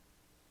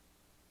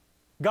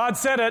 God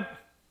said it,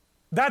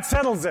 that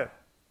settles it.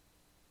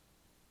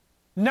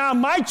 Now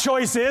my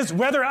choice is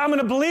whether I'm going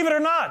to believe it or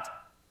not.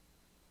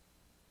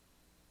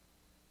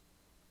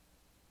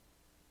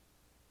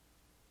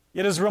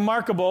 It is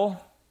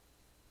remarkable,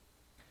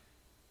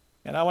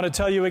 and I want to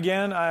tell you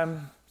again,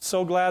 I'm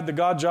so glad the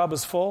God job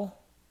is full.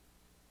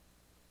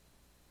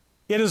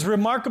 It is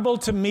remarkable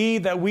to me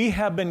that we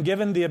have been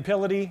given the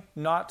ability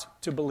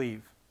not to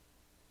believe.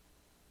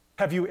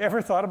 Have you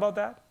ever thought about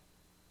that?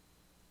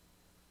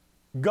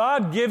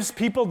 God gives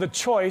people the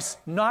choice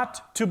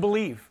not to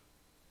believe,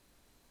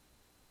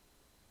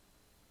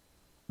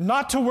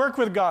 not to work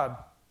with God,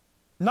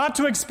 not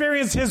to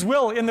experience his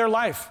will in their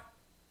life.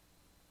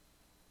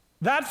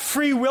 That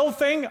free will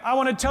thing, I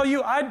want to tell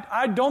you,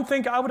 I don't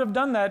think I would have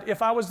done that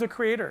if I was the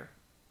creator.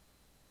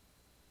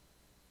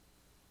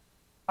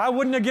 I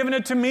wouldn't have given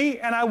it to me,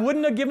 and I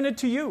wouldn't have given it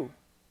to you.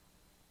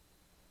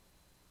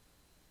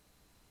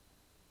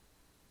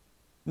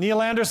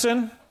 Neil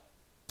Anderson,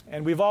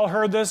 and we've all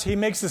heard this, he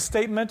makes a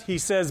statement. He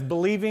says,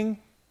 believing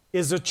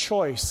is a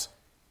choice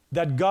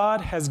that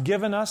God has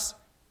given us,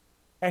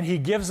 and he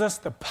gives us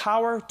the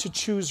power to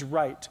choose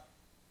right.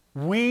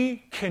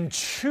 We can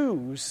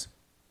choose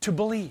to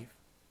believe.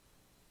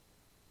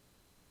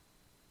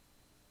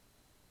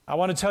 I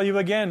want to tell you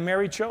again,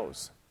 Mary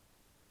chose.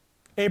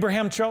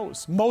 Abraham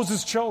chose.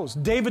 Moses chose.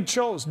 David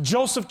chose.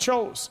 Joseph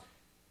chose.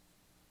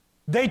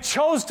 They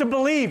chose to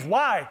believe.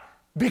 Why?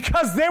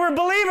 Because they were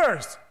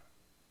believers.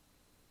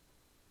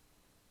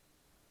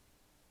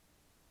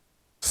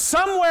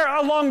 Somewhere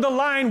along the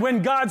line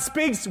when God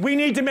speaks, we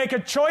need to make a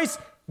choice.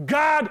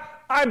 God,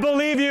 I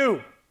believe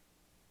you.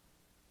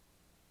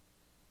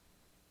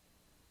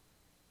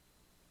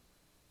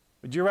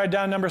 Would you write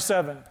down number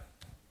 7?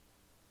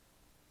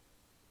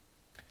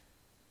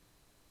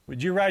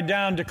 Would you write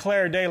down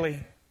declare daily?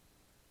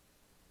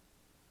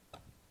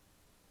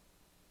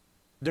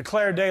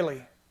 Declare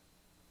daily.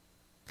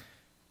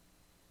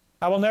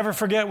 I will never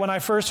forget when I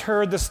first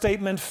heard the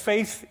statement,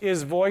 faith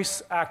is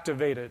voice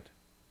activated.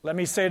 Let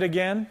me say it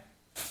again.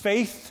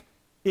 Faith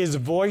is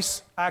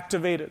voice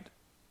activated.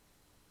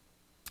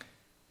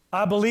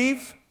 I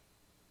believe,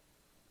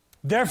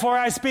 therefore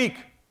I speak.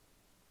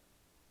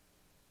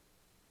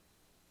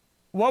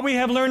 What we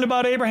have learned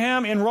about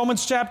Abraham in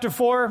Romans chapter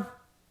 4,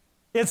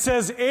 it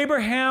says,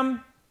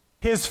 Abraham,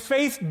 his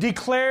faith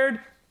declared,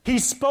 he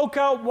spoke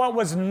out what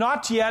was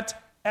not yet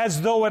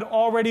as though it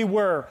already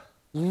were.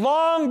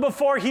 Long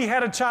before he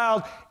had a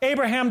child,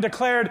 Abraham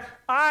declared,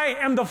 I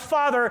am the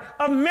father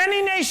of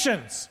many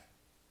nations.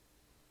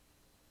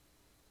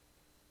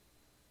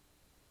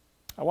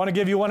 I want to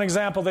give you one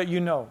example that you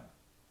know.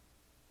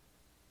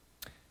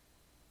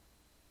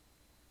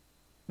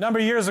 A number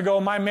of years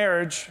ago, my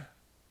marriage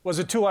was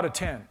a 2 out of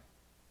 10.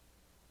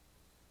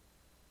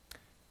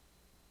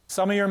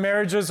 Some of your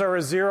marriages are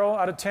a 0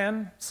 out of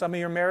 10. Some of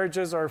your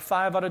marriages are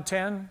 5 out of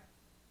 10.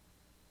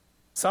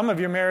 Some of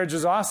your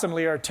marriages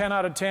awesomely are 10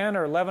 out of 10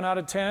 or 11 out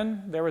of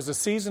 10. There was a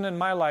season in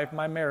my life,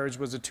 my marriage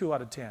was a 2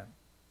 out of 10.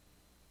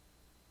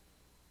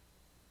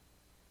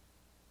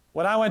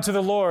 When I went to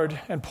the Lord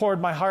and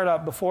poured my heart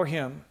out before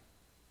him,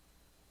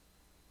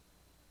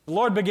 the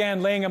Lord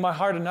began laying in my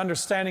heart an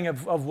understanding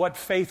of what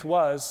faith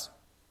was.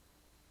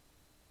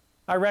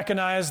 I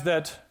recognized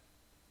that,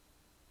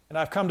 and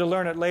I've come to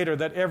learn it later,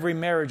 that every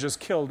marriage is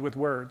killed with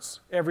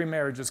words. Every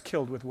marriage is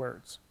killed with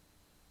words.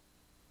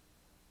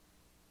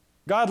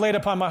 God laid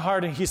upon my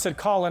heart and he said,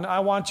 Collin, I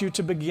want you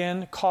to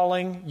begin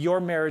calling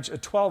your marriage a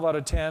 12 out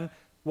of 10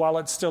 while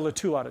it's still a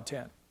 2 out of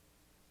 10.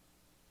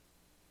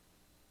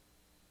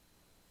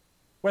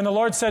 When the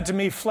Lord said to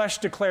me, flesh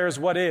declares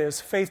what is,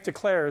 faith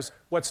declares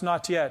what's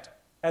not yet,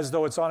 as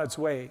though it's on its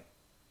way,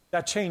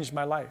 that changed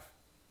my life.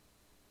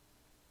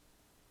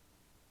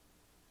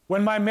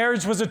 When my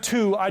marriage was a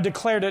 2, I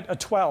declared it a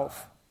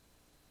 12.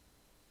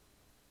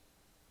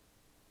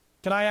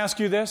 Can I ask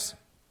you this?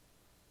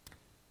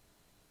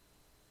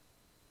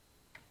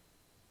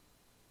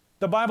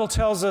 The Bible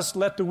tells us,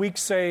 let the weak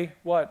say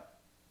what?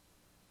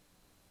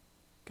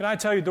 Can I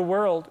tell you, the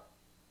world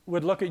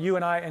would look at you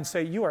and I and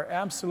say, you are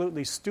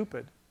absolutely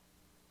stupid.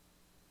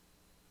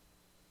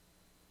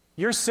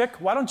 You're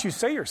sick? Why don't you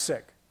say you're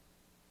sick?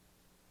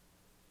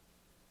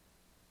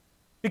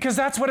 Because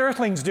that's what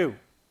earthlings do.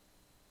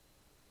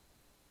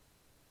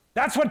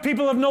 That's what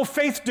people of no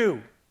faith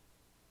do.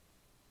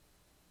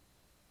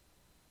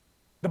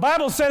 The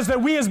Bible says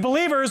that we as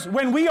believers,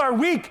 when we are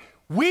weak,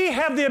 we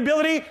have the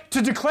ability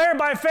to declare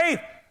by faith,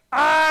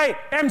 I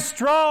am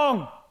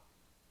strong.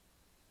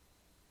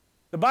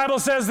 The Bible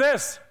says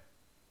this,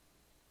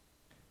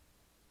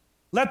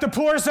 let the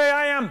poor say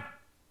I am.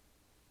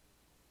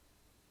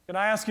 Can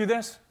I ask you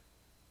this?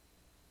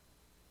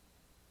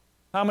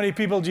 How many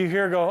people do you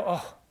hear go,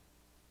 oh,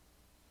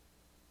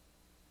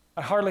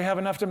 I hardly have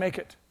enough to make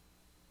it.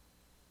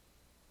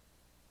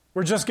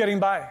 We're just getting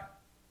by.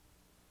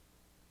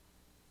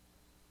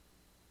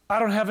 I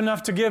don't have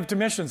enough to give to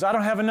missions. I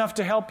don't have enough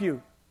to help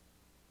you.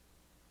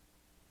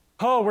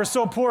 Oh, we're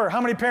so poor.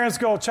 How many parents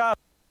go, child?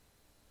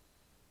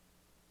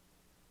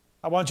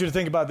 I want you to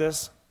think about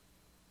this.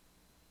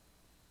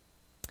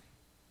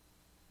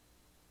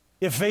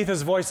 If faith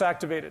is voice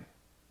activated,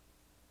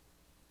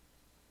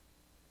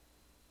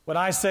 when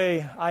I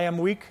say I am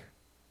weak,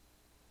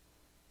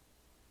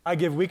 I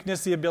give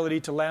weakness the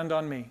ability to land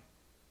on me.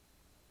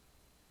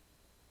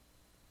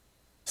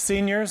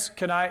 Seniors,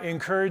 can I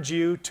encourage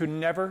you to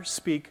never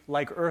speak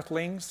like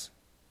earthlings?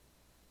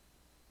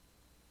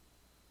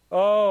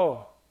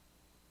 Oh,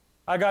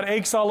 I got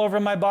aches all over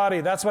my body.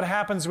 That's what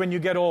happens when you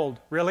get old.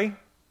 Really?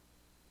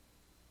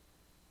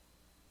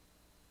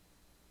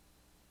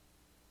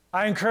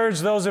 I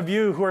encourage those of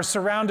you who are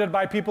surrounded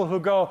by people who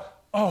go,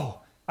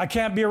 oh, I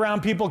can't be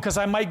around people because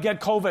I might get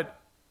COVID.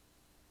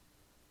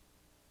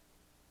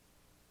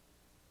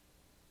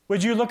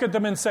 Would you look at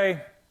them and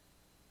say,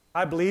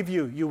 I believe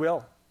you, you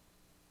will.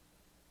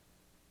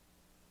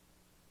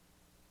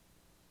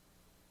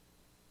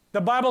 The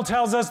Bible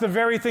tells us the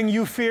very thing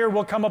you fear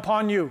will come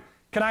upon you.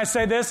 Can I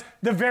say this?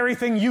 The very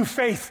thing you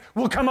faith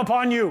will come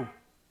upon you.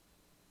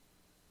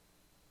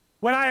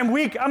 When I am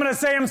weak, I'm going to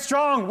say I'm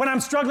strong. When I'm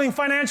struggling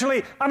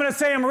financially, I'm going to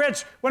say I'm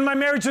rich. When my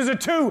marriage is a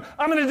 2,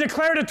 I'm going to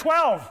declare it a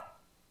 12.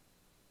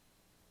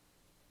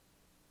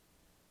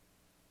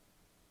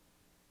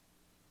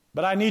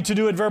 But I need to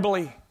do it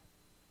verbally.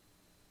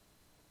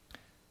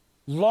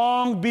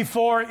 Long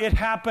before it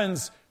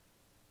happens,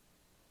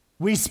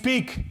 we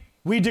speak,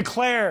 we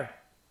declare,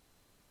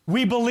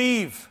 we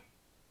believe,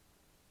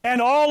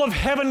 and all of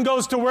heaven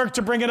goes to work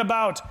to bring it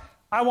about.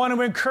 I want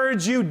to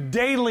encourage you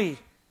daily,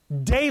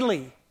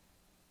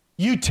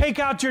 you take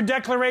out your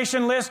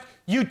declaration list,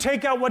 you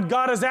take out what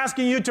God is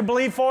asking you to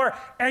believe for,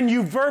 and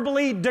you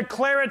verbally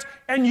declare it,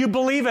 and you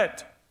believe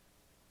it.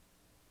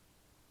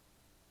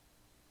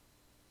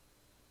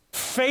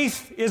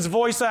 Faith is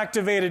voice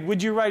activated.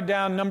 Would you write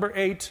down number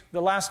 8,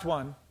 the last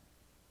one?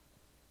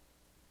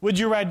 Would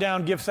you write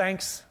down, give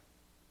thanks?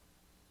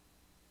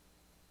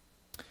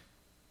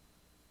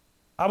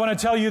 I want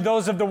to tell you,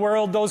 those of the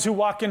world, those who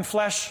walk in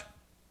flesh,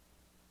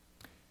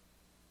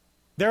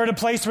 they're at a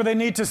place where they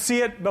need to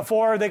see it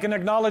before they can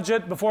acknowledge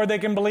it, before they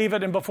can believe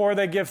it, and before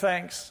they give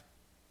thanks.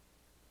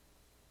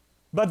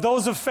 But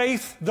those of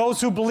faith,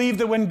 those who believe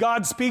that when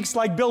God speaks,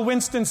 like Bill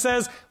Winston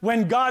says,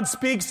 when God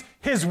speaks,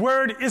 his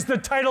word is the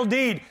title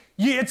deed.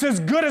 It's as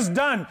good as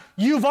done.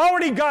 You've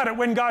already got it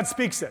when God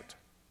speaks it.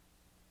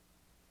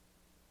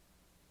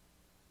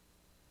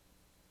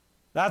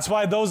 That's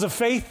why those of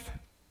faith,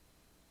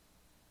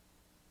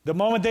 the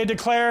moment they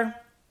declare,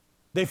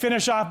 They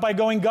finish off by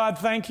going, God,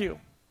 thank you.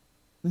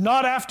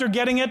 Not after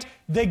getting it,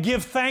 they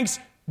give thanks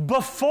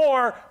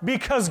before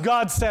because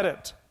God said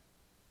it.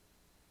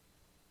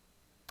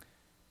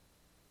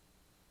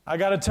 I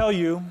got to tell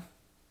you,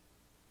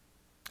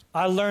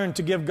 I learned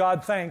to give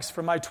God thanks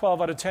for my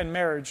 12 out of 10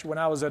 marriage when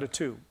I was at a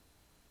 2.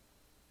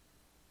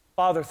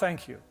 Father,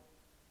 thank you.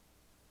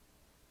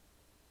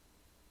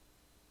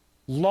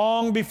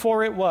 Long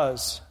before it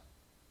was,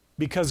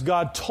 because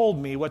God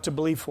told me what to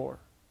believe for.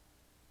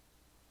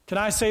 Can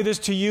I say this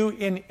to you?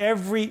 In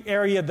every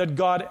area that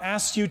God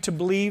asks you to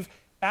believe,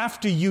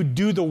 after you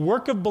do the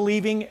work of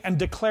believing and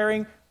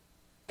declaring,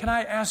 can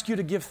I ask you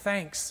to give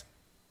thanks?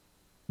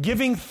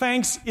 Giving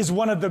thanks is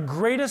one of the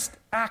greatest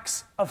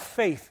acts of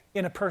faith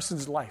in a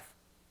person's life.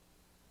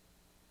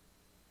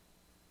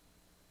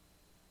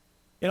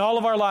 In all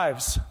of our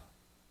lives,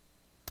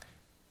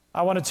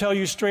 I want to tell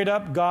you straight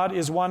up, God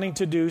is wanting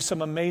to do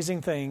some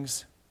amazing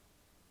things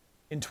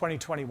in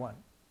 2021.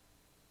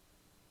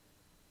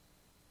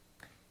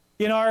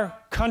 In our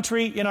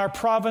country, in our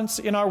province,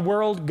 in our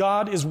world,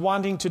 God is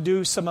wanting to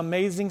do some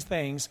amazing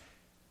things.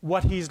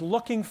 What He's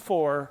looking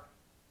for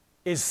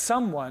is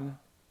someone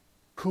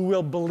who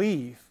will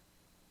believe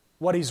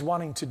what He's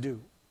wanting to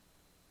do.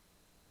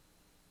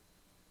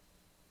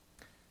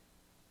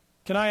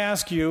 Can I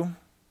ask you,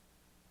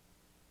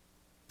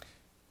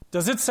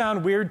 does it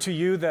sound weird to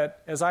you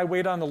that as I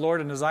wait on the Lord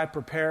and as I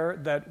prepare,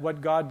 that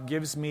what God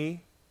gives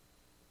me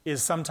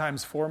is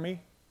sometimes for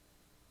me?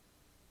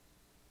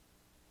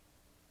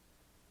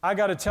 I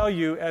got to tell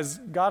you, as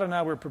God and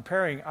I were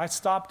preparing, I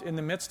stopped in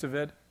the midst of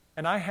it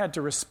and I had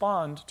to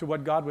respond to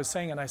what God was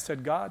saying. And I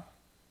said, God,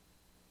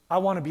 I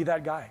want to be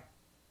that guy.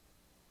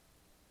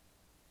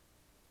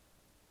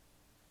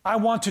 I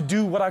want to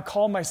do what I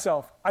call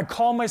myself. I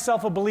call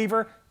myself a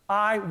believer.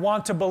 I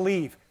want to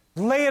believe.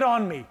 Lay it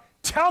on me.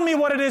 Tell me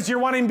what it is you're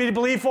wanting me to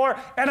believe for,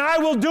 and I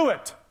will do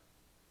it.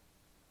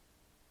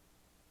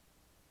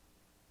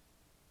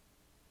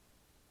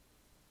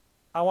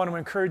 I want to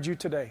encourage you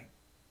today.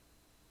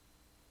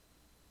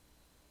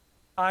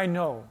 I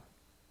know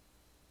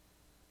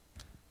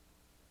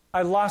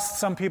I lost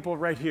some people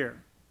right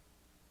here.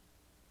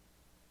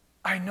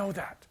 I know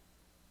that.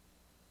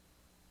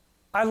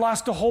 I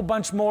lost a whole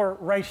bunch more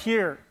right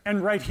here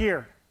and right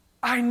here.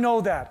 I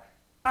know that.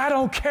 I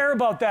don't care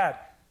about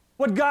that.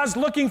 What God's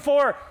looking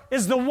for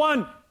is the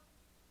one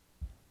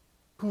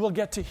who will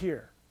get to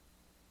hear.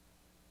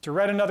 To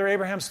write another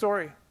Abraham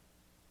story.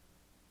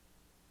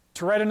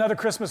 To write another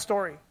Christmas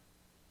story.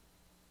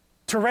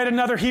 To write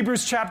another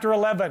Hebrews chapter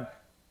 11.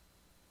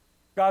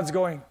 God's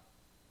going,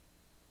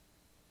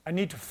 I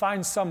need to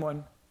find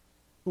someone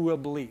who will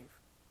believe.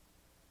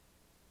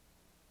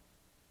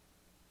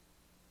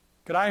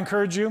 Could I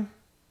encourage you?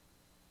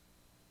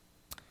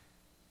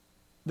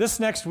 This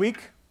next week,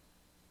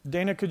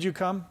 Dana, could you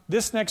come?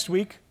 This next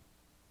week,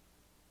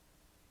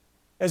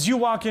 as you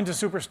walk into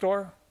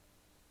Superstore,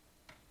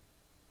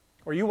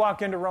 or you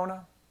walk into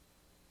Rona,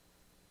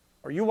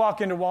 or you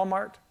walk into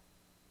Walmart,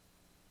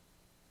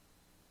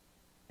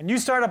 and you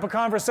start up a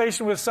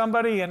conversation with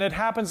somebody, and it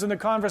happens in the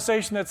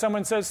conversation that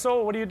someone says,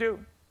 so, what do you do?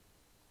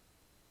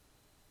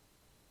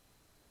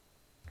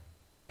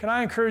 Can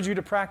I encourage you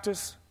to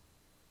practice?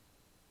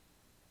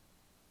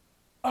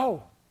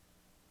 Oh,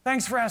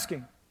 thanks for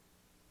asking.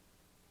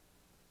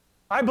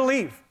 I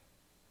believe.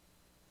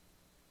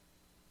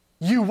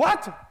 You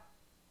what?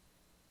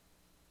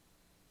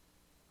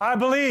 I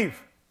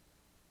believe.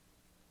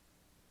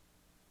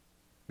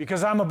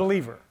 Because I'm a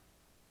believer.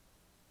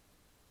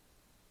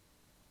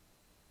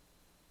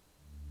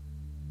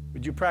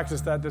 Would you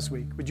practice that this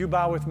week? Would you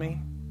bow with me?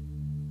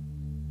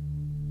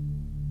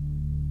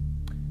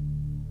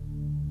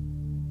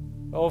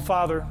 Oh,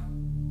 Father,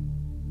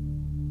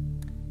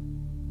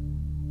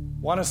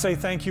 want to say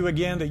thank you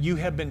again that you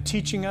have been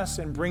teaching us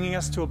and bringing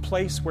us to a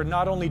place where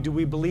not only do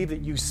we believe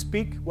that you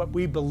speak what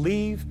we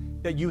believe,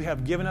 that you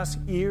have given us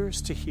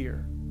ears to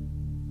hear.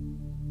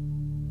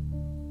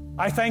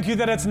 I thank you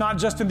that it's not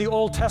just in the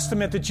Old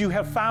Testament that you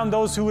have found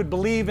those who would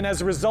believe, and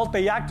as a result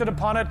they acted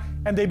upon it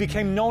and they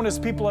became known as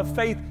people of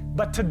faith.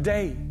 But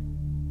today,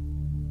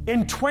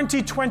 in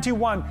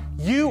 2021,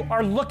 you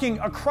are looking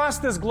across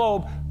this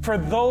globe for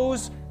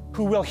those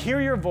who will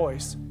hear your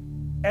voice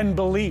and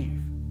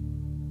believe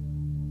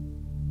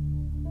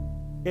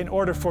in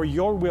order for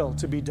your will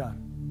to be done.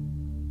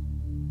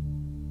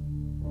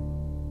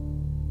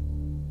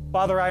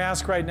 Father, I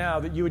ask right now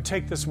that you would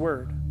take this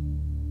word,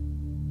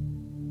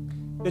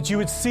 that you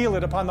would seal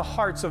it upon the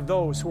hearts of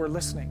those who are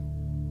listening.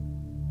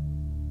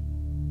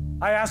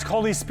 I ask,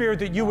 Holy Spirit,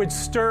 that you would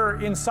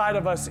stir inside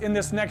of us in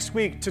this next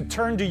week to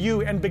turn to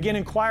you and begin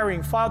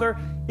inquiring. Father,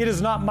 it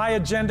is not my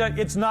agenda,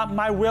 it's not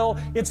my will,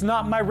 it's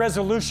not my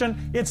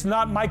resolution, it's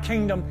not my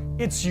kingdom,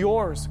 it's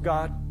yours,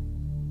 God.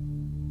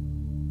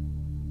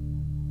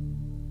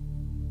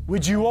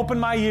 Would you open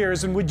my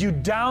ears and would you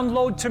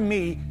download to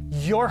me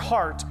your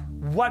heart,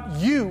 what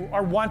you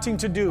are wanting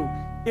to do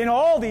in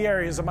all the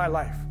areas of my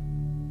life?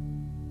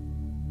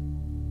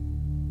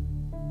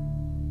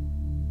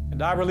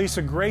 And I release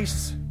a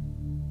grace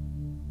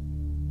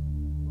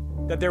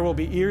that there will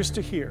be ears to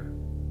hear.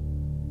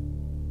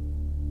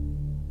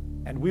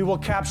 And we will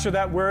capture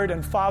that word,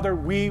 and Father,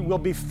 we will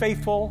be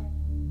faithful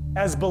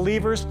as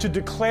believers to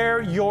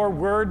declare your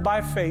word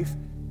by faith,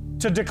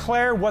 to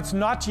declare what's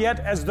not yet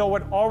as though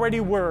it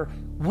already were.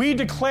 We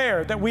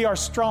declare that we are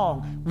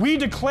strong. We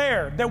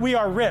declare that we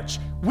are rich.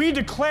 We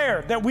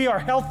declare that we are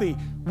healthy.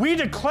 We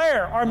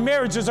declare our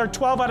marriages are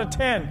 12 out of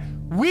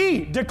 10.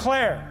 We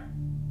declare.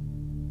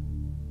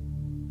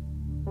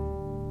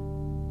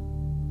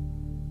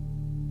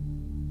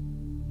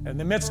 In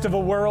the midst of a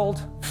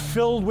world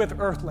filled with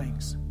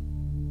earthlings,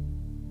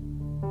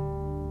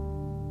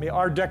 may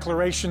our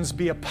declarations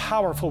be a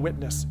powerful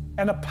witness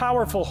and a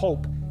powerful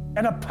hope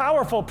and a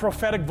powerful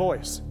prophetic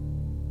voice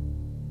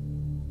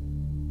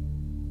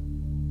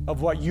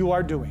of what you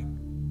are doing.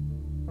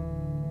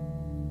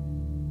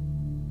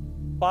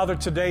 Father,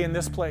 today in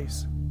this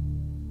place,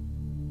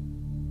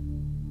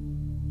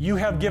 you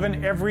have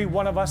given every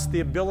one of us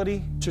the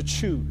ability to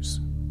choose.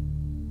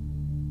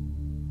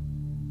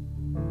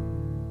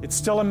 It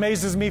still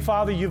amazes me,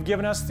 Father, you've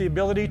given us the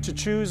ability to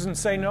choose and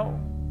say no.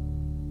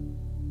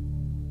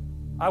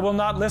 I will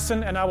not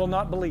listen and I will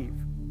not believe.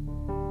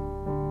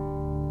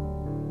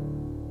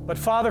 But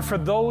Father, for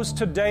those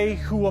today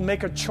who will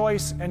make a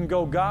choice and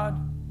go, God,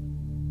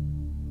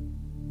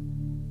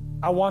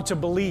 I want to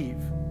believe.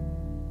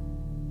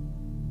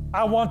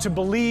 I want to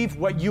believe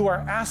what you are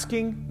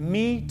asking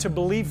me to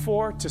believe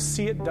for, to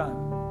see it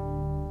done.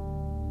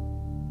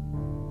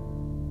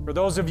 For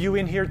those of you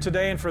in here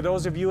today and for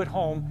those of you at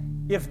home,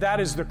 if that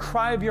is the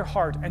cry of your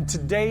heart and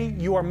today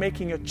you are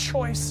making a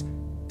choice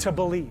to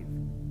believe,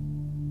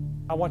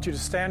 I want you to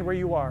stand where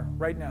you are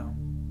right now.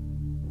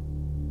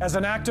 As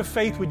an act of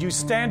faith, would you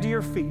stand to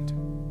your feet?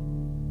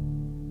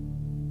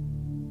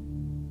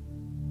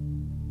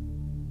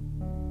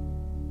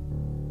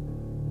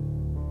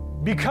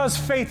 Because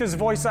faith is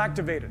voice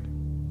activated,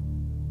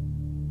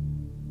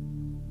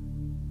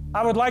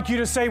 I would like you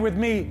to say with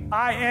me,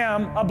 I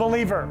am a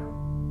believer.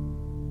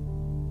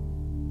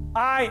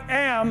 I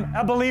am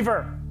a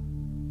believer.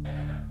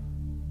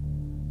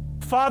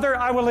 Father,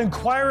 I will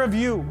inquire of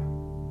you.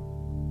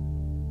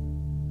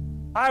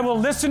 I will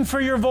listen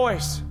for your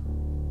voice.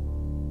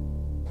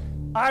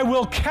 I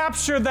will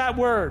capture that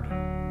word.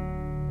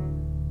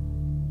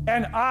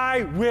 And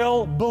I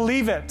will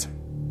believe it.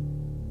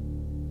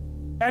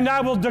 And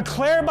I will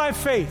declare by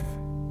faith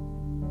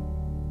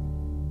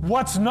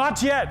what's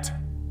not yet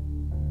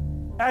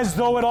as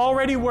though it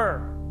already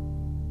were.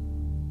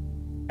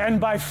 And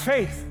by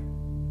faith,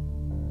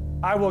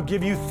 I will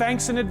give you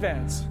thanks in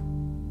advance.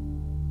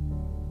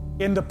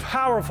 In the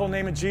powerful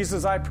name of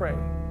Jesus, I pray.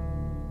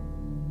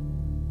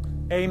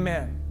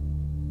 Amen.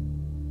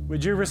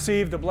 Would you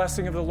receive the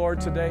blessing of the Lord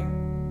today?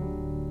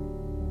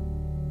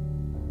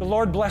 The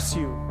Lord bless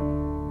you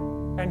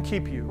and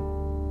keep you.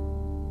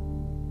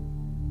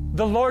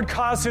 The Lord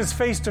cause his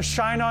face to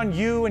shine on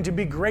you and to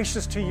be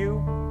gracious to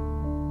you.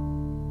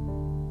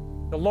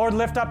 The Lord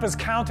lift up his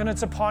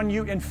countenance upon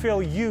you and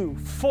fill you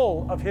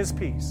full of his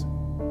peace.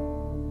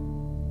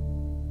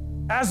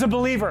 As a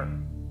believer,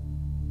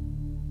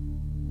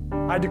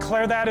 I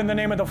declare that in the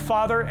name of the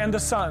Father and the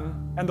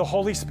Son and the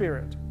Holy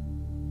Spirit.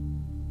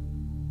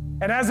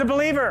 And as a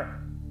believer,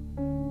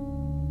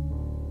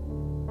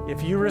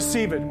 if you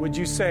receive it, would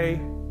you say,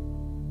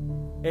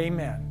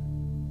 Amen?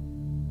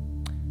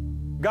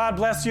 God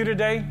bless you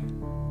today.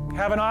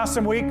 Have an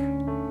awesome week.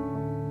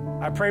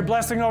 I pray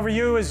blessing over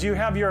you as you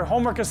have your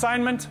homework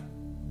assignment,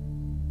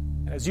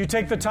 and as you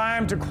take the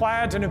time to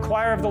quiet and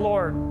inquire of the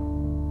Lord.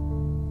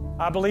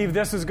 I believe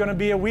this is going to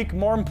be a week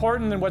more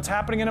important than what's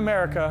happening in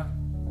America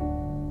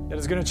that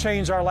is going to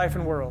change our life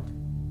and world.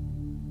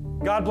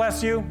 God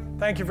bless you.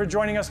 Thank you for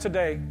joining us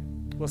today.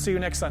 We'll see you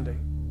next Sunday.